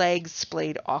with her legs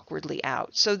splayed awkwardly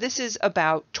out. So this is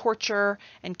about torture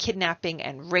and kidnapping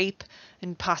and rape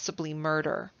and possibly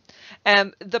murder.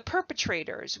 The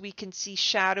perpetrators we can see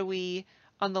shadowy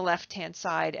on the left-hand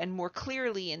side and more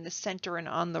clearly in the center and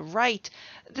on the right.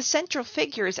 The central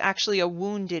figure is actually a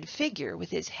wounded figure with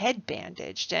his head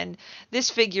bandaged, and this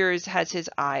figure has his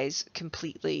eyes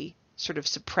completely sort of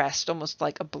suppressed, almost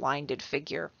like a blinded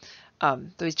figure, though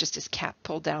he's just his cap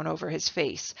pulled down over his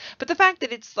face. But the fact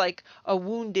that it's like a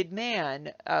wounded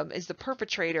man is the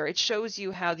perpetrator, it shows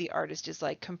you how the artist is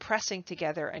like compressing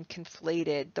together and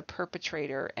conflated the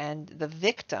perpetrator and the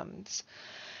victims.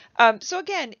 So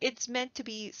again, it's meant to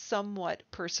be somewhat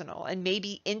personal, and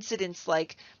maybe incidents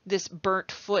like this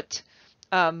burnt foot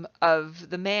of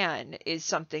the man is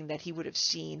something that he would have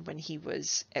seen when he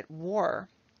was at war.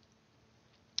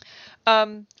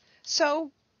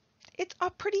 So it's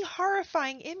a pretty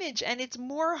horrifying image, and it's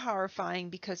more horrifying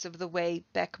because of the way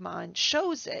Beckmann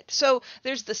shows it. So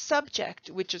there's the subject,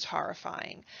 which is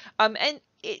horrifying. And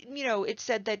it's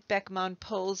said that Beckmann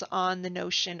pulls on the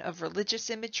notion of religious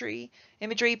imagery,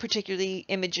 particularly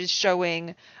images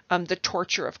showing the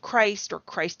torture of Christ or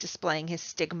Christ displaying his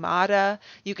stigmata.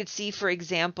 You could see, for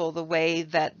example, the way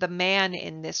that the man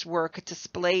in this work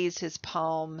displays his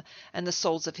palm and the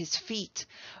soles of his feet.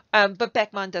 But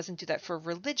Beckmann doesn't do that for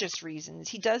religious reasons.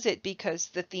 He does it because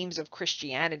the themes of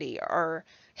Christianity are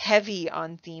heavy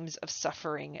on themes of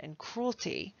suffering and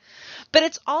cruelty. But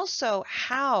it's also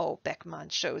how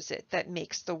Beckmann shows it that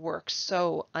makes the work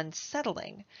so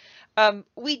unsettling.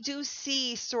 We do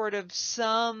see sort of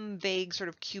some vague sort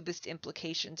of cubist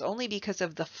implications only because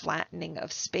of the flattening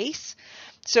of space.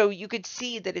 So you could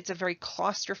see that it's a very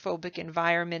claustrophobic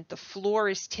environment. The floor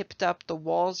is tipped up, the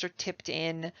walls are tipped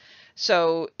in.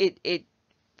 So it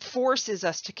forces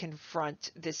us to confront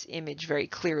this image very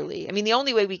clearly. I mean, the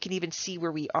only way we can even see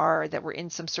where we are, that we're in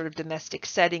some sort of domestic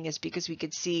setting, is because we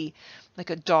could see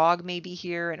like a dog maybe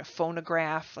here and a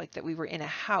phonograph, like that we were in a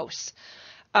house.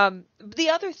 The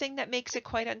other thing that makes it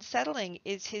quite unsettling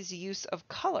is his use of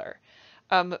color,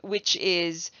 which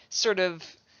is sort of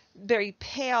very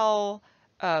pale.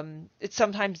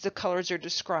 Sometimes the colors are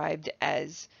described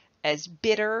as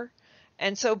bitter.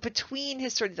 And so between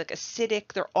his sort of like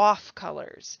acidic, they're off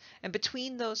colors. And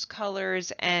between those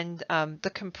colors and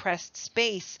the compressed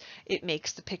space, it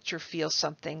makes the picture feel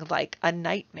something like a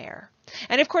nightmare.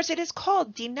 And of course, it is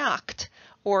called Die Nacht,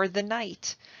 or the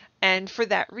night. And for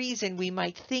that reason, we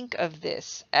might think of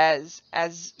this as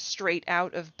straight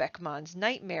out of Beckmann's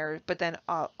Nightmare, but then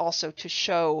also to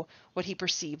show what he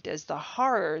perceived as the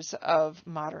horrors of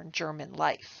modern German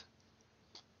life.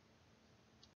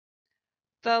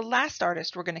 The last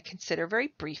artist we're going to consider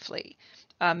very briefly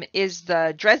is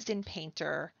the Dresden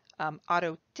painter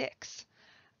Otto Dix.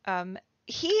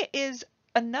 He is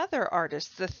another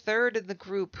artist, the third in the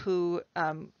group, who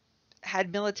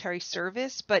had military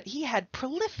service, but he had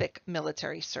prolific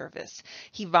military service.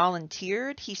 He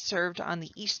volunteered, he served on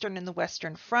the Eastern and the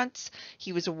Western fronts,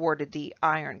 he was awarded the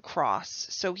Iron Cross.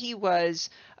 So he was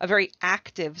a very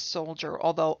active soldier,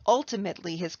 although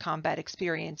ultimately his combat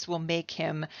experience will make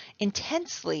him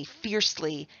intensely,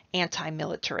 fiercely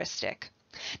anti-militaristic.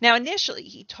 Now, initially,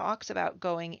 he talks about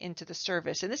going into the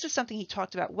service, and this is something he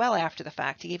talked about well after the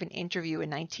fact. He gave an interview in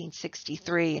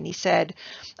 1963, and he said,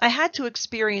 "I had to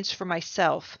experience for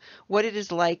myself what it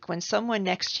is like when someone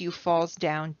next to you falls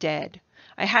down dead.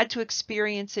 I had to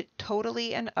experience it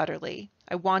totally and utterly.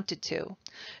 I wanted to.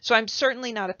 So I'm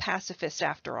certainly not a pacifist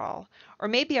after all. Or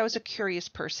maybe I was a curious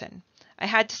person. I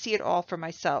had to see it all for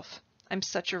myself. I'm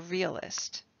such a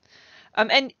realist."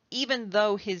 And even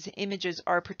though his images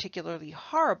are particularly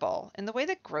horrible, in the way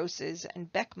that Gross's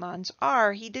and Beckmann's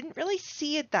are, he didn't really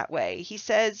see it that way. He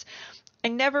says, I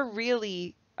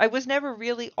was never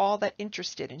really all that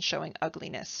interested in showing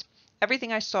ugliness.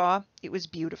 Everything I saw, it was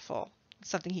beautiful.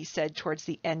 Something he said towards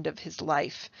the end of his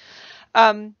life.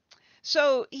 Um,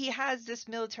 so he has this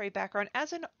military background.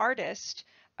 As an artist,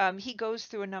 he goes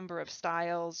through a number of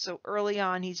styles. So early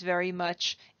on, he's very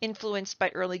much influenced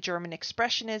by early German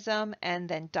Expressionism and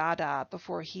then Dada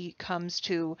before he comes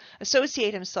to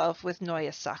associate himself with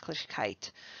Neue Sachlichkeit.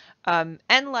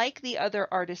 And like the other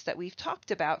artists that we've talked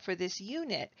about for this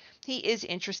unit, he is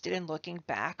interested in looking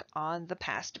back on the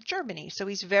past of Germany. So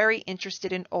he's very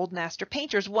interested in old master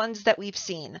painters, ones that we've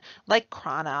seen, like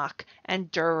Cranach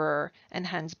and Dürer and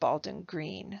Hans Baldung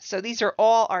Green. So these are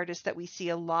all artists that we see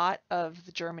a lot of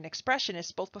the German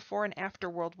Expressionists, both before and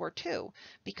after World War II,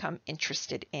 become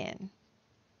interested in.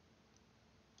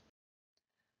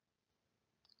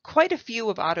 Quite a few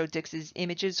of Otto Dix's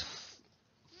images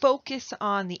focus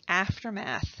on the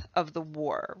aftermath of the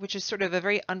war, which is sort of a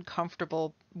very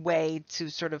uncomfortable way to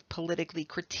sort of politically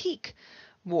critique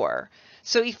war.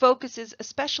 So he focuses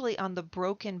especially on the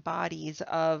broken bodies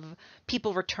of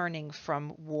people returning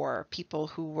from war, people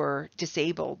who were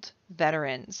disabled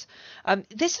veterans.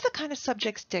 This is the kind of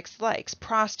subjects Dix likes: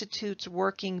 prostitutes,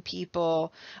 working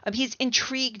people. He's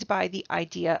intrigued by the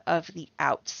idea of the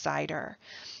outsider.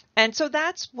 And so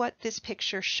that's what this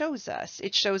picture shows us.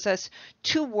 It shows us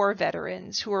two war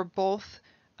veterans who are both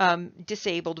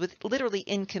disabled with literally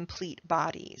incomplete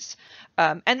bodies.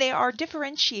 And they are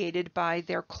differentiated by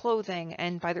their clothing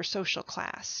and by their social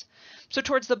class. So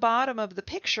towards the bottom of the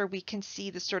picture, we can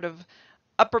see the sort of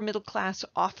upper middle class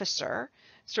officer,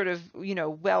 sort of,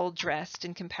 well dressed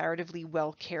and comparatively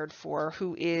well cared for,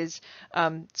 who is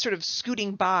sort of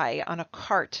scooting by on a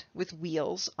cart with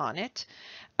wheels on it.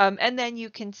 And then you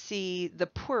can see the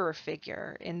poorer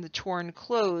figure in the torn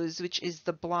clothes, which is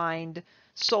the blind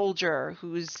soldier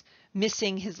who's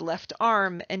missing his left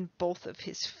arm and both of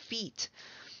his feet.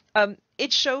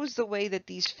 It shows the way that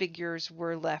these figures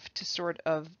were left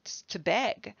to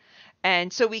beg.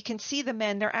 And so we can see the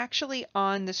men, they're actually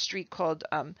on the street called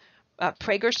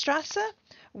Pragerstrasse,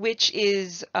 which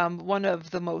is one of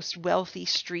the most wealthy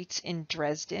streets in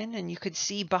Dresden. And you could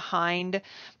see behind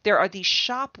there are these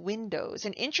shop windows.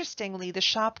 And interestingly, the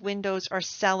shop windows are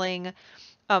selling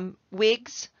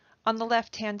wigs on the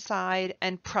left-hand side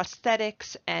and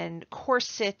prosthetics and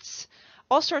corsets,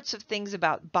 all sorts of things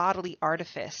about bodily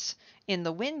artifice in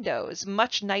the windows,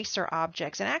 much nicer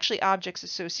objects, and actually objects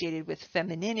associated with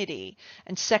femininity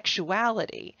and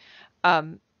sexuality.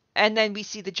 And then we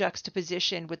see the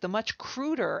juxtaposition with the much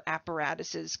cruder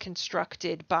apparatuses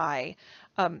constructed by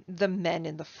the men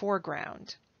in the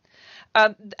foreground.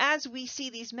 As we see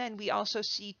these men, we also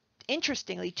see,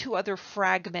 interestingly, two other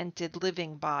fragmented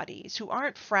living bodies who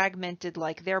aren't fragmented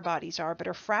like their bodies are, but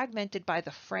are fragmented by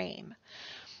the frame.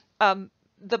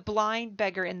 The blind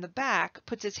beggar in the back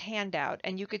puts his hand out,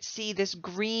 and you could see this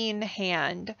green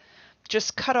hand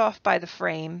just cut off by the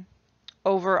frame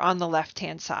over on the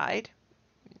left-hand side.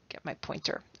 Get my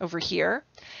pointer over here.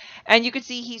 And you can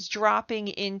see he's dropping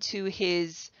into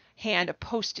his hand a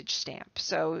postage stamp.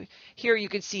 So here you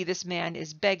can see this man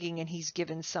is begging and he's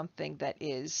given something that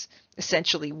is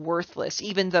essentially worthless,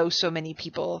 even though so many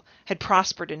people had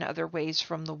prospered in other ways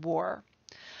from the war.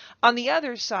 On the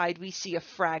other side, we see a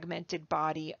fragmented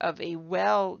body of a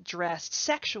well-dressed,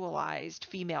 sexualized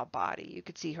female body. You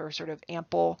could see her sort of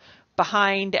ample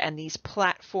behind and these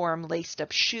platform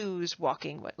laced-up shoes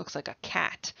walking what looks like a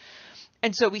cat.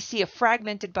 And so we see a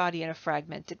fragmented body and a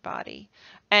fragmented body.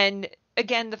 And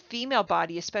again, the female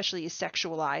body especially is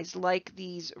sexualized, like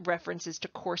these references to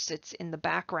corsets in the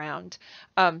background,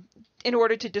 in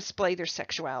order to display their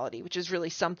sexuality, which is really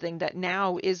something that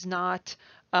now is not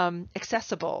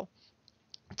accessible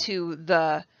to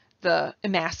the the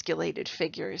emasculated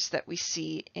figures that we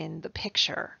see in the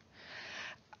picture.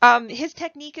 His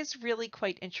technique is really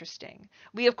quite interesting.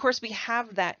 Of course, we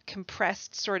have that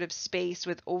compressed sort of space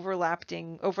with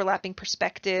overlapping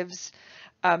perspectives,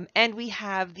 and we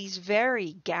have these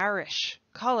very garish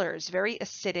colors, very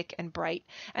acidic and bright,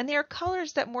 and they are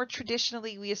colors that more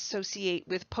traditionally we associate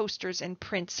with posters and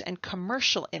prints and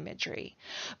commercial imagery.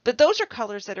 But those are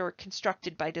colors that are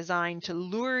constructed by design to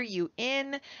lure you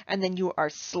in, and then you are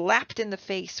slapped in the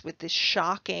face with this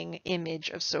shocking image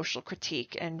of social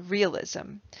critique and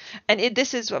realism. And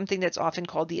this is something that's often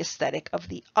called the aesthetic of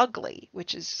the ugly,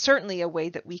 which is certainly a way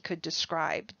that we could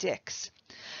describe Dix.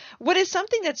 What is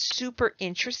something that's super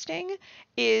interesting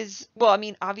is, well, I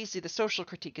mean, obviously the social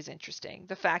critique is interesting.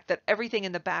 The fact that everything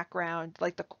in the background,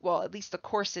 like at least the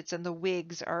corsets and the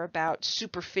wigs are about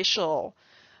superficial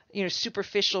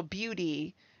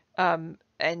beauty. And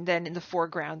then in the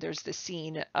foreground, there's the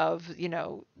scene of,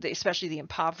 especially the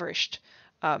impoverished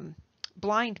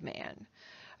blind man.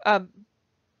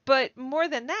 But more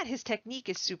than that, his technique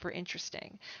is super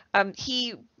interesting.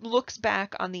 He looks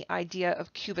back on the idea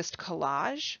of Cubist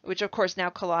collage, which of course now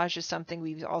collage is something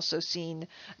we've also seen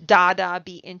Dada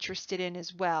be interested in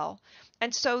as well.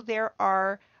 And so there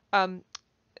are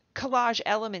collage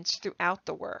elements throughout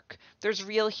the work. There's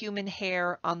real human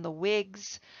hair on the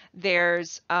wigs.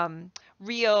 There's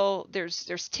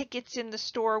there's tickets in the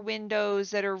store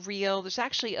windows that are real. There's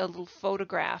actually a little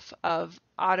photograph of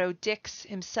Otto Dix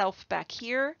himself back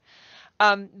here.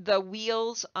 The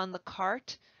wheels on the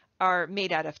cart are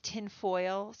made out of tin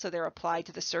foil, so they're applied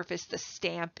to the surface. The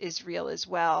stamp is real as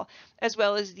well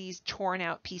as these torn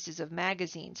out pieces of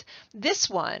magazines. This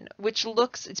one, which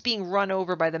it's being run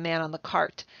over by the man on the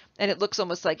cart, and it looks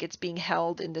almost like it's being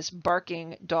held in this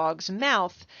barking dog's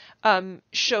mouth,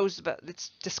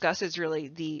 discusses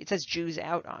really it says Jews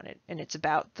out on it, and it's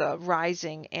about the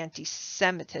rising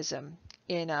anti-Semitism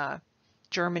in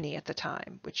Germany at the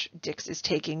time, which Dix is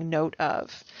taking note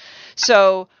of.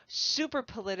 So super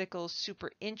political,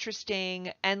 super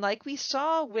interesting, and like we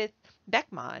saw with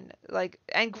Beckmann,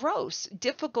 and gross,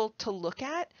 difficult to look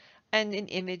at, and an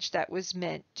image that was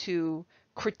meant to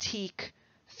critique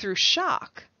through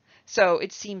shock. So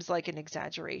it seems like an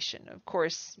exaggeration. Of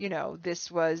course, this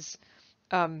was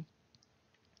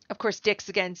of course Dix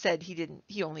again said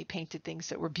he only painted things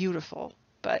that were beautiful.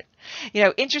 But,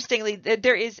 interestingly,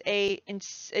 there is an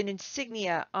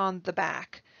insignia on the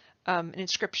back, an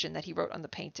inscription that he wrote on the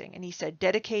painting. And he said,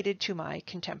 "Dedicated to my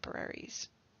contemporaries."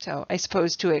 So I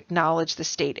suppose to acknowledge the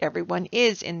state everyone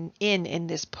is in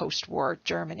this post-war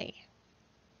Germany.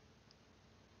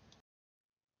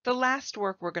 The last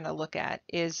work we're going to look at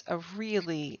is a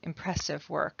really impressive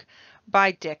work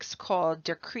by Dix called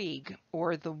Der Krieg,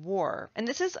 or The War. And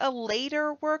this is a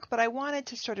later work, but I wanted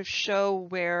to sort of show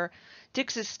where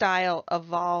Dix's style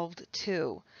evolved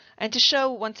to, and to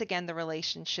show once again the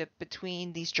relationship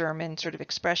between these German sort of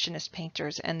expressionist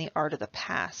painters and the art of the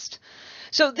past.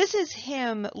 So this is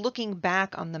him looking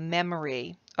back on the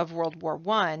memory of World War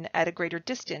I at a greater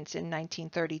distance in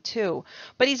 1932,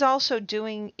 but he's also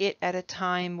doing it at a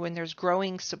time when there's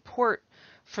growing support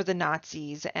for the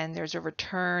Nazis and there's a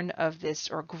return of this,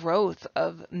 or growth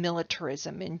of,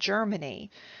 militarism in Germany.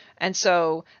 And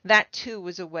so that too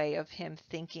was a way of him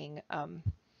thinking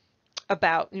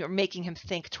about, making him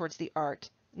think towards the art,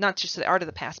 not just the art of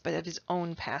the past, but of his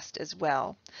own past as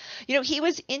well. He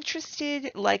was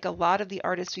interested, like a lot of the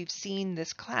artists we've seen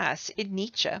this class, in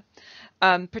Nietzsche,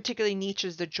 particularly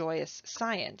Nietzsche's The Joyous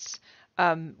Science,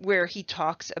 where he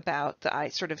talks about the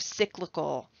sort of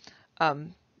cyclical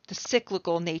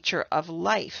nature of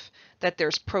life, that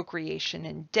there's procreation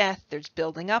and death, there's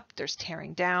building up, there's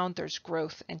tearing down, there's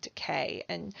growth and decay,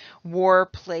 and war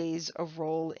plays a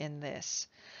role in this.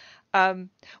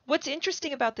 What's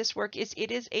interesting about this work is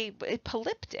it is a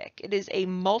polyptych. It is a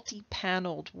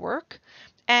multi-paneled work,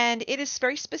 and it is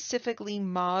very specifically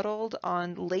modeled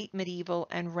on late medieval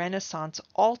and Renaissance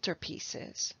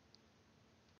altarpieces.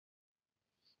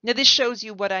 Now this shows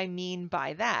you what I mean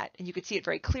by that, and you can see it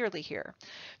very clearly here.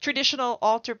 Traditional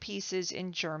altarpieces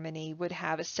in Germany would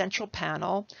have a central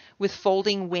panel with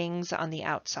folding wings on the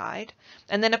outside,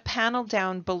 and then a panel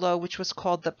down below which was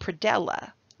called the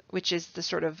predella, which is the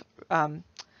sort of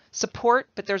support,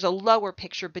 but there's a lower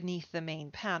picture beneath the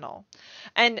main panel.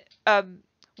 And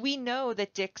we know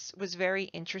that Dix was very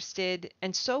interested,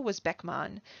 and so was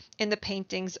Beckmann, in the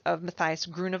paintings of Matthias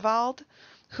Grunewald,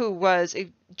 who was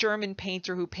a German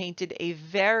painter who painted a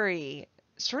very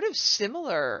sort of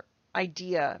similar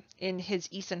idea in his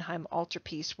Isenheim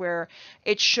altarpiece where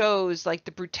it shows like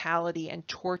the brutality and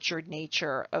tortured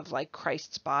nature of like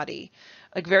Christ's body,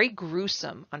 like very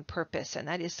gruesome on purpose. And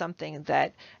that is something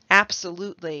that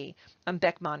absolutely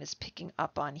Beckmann is picking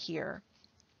up on here.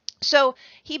 So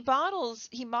he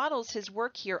models his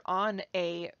work here on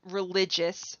a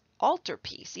religious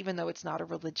altarpiece, even though it's not a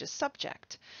religious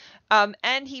subject.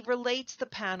 And he relates the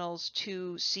panels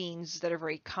to scenes that are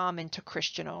very common to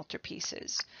Christian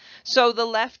altarpieces. So the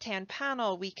left-hand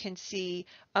panel, we can see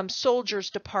soldiers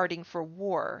departing for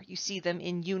war. You see them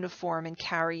in uniform and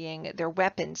carrying their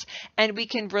weapons. And we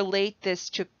can relate this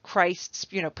to Christ's,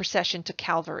 procession to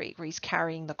Calvary, where he's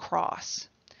carrying the cross.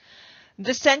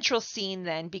 The central scene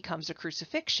then becomes a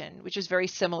crucifixion, which is very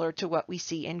similar to what we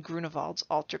see in Grunewald's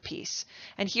altarpiece.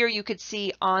 And here you could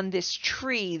see on this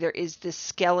tree, there is this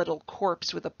skeletal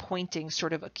corpse with a pointing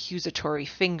sort of accusatory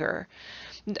finger.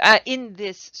 In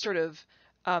this sort of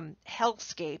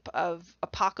hellscape of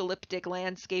apocalyptic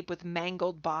landscape with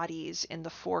mangled bodies in the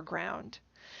foreground.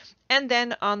 And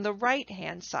then on the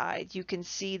right-hand side, you can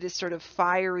see this sort of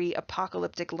fiery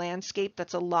apocalyptic landscape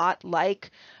that's a lot like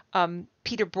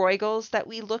Peter Bruegel's that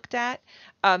we looked at.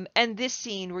 And this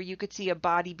scene where you could see a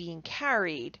body being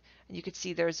carried, and you could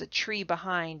see there's a tree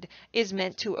behind, is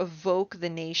meant to evoke the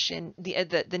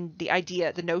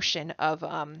notion of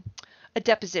a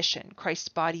deposition, Christ's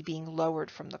body being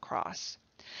lowered from the cross.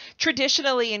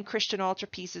 Traditionally, in Christian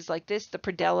altarpieces like this, the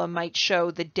predella might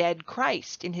show the dead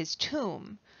Christ in his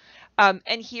tomb.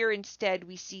 And here instead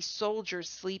we see soldiers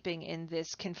sleeping in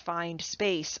this confined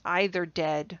space, either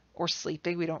dead or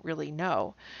sleeping, we don't really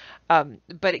know.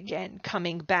 But again,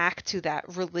 coming back to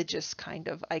that religious kind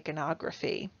of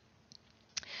iconography.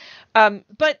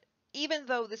 But even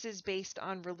though this is based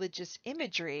on religious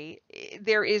imagery,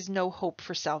 there is no hope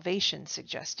for salvation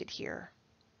suggested here.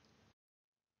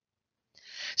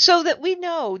 So that we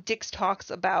know, Dix talks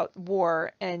about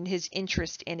war and his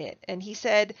interest in it. And he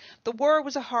said, the war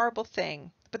was a horrible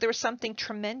thing, but there was something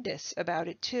tremendous about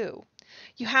it too.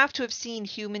 You have to have seen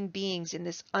human beings in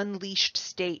this unleashed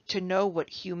state to know what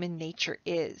human nature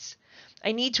is.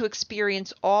 I need to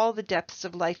experience all the depths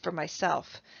of life for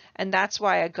myself, and that's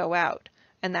why I go out,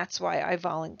 and that's why I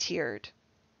volunteered.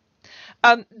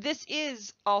 This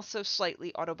is also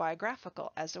slightly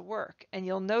autobiographical as a work, and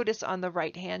you'll notice on the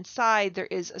right-hand side there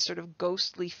is a sort of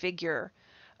ghostly figure,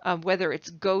 whether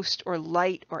it's ghost or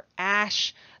light or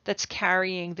ash, that's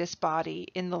carrying this body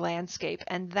in the landscape,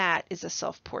 and that is a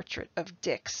self-portrait of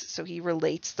Dix, so he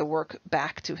relates the work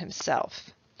back to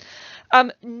himself.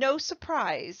 No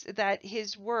surprise that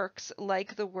his works,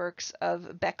 like the works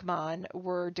of Beckmann,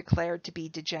 were declared to be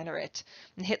degenerate.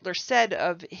 And Hitler said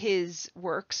of his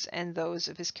works and those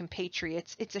of his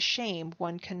compatriots, it's a shame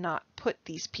one cannot put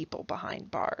these people behind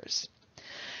bars.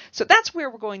 So that's where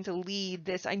we're going to lead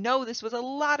this. I know this was a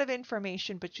lot of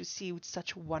information, but you see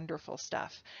such wonderful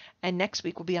stuff. And next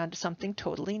week we'll be on to something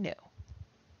totally new.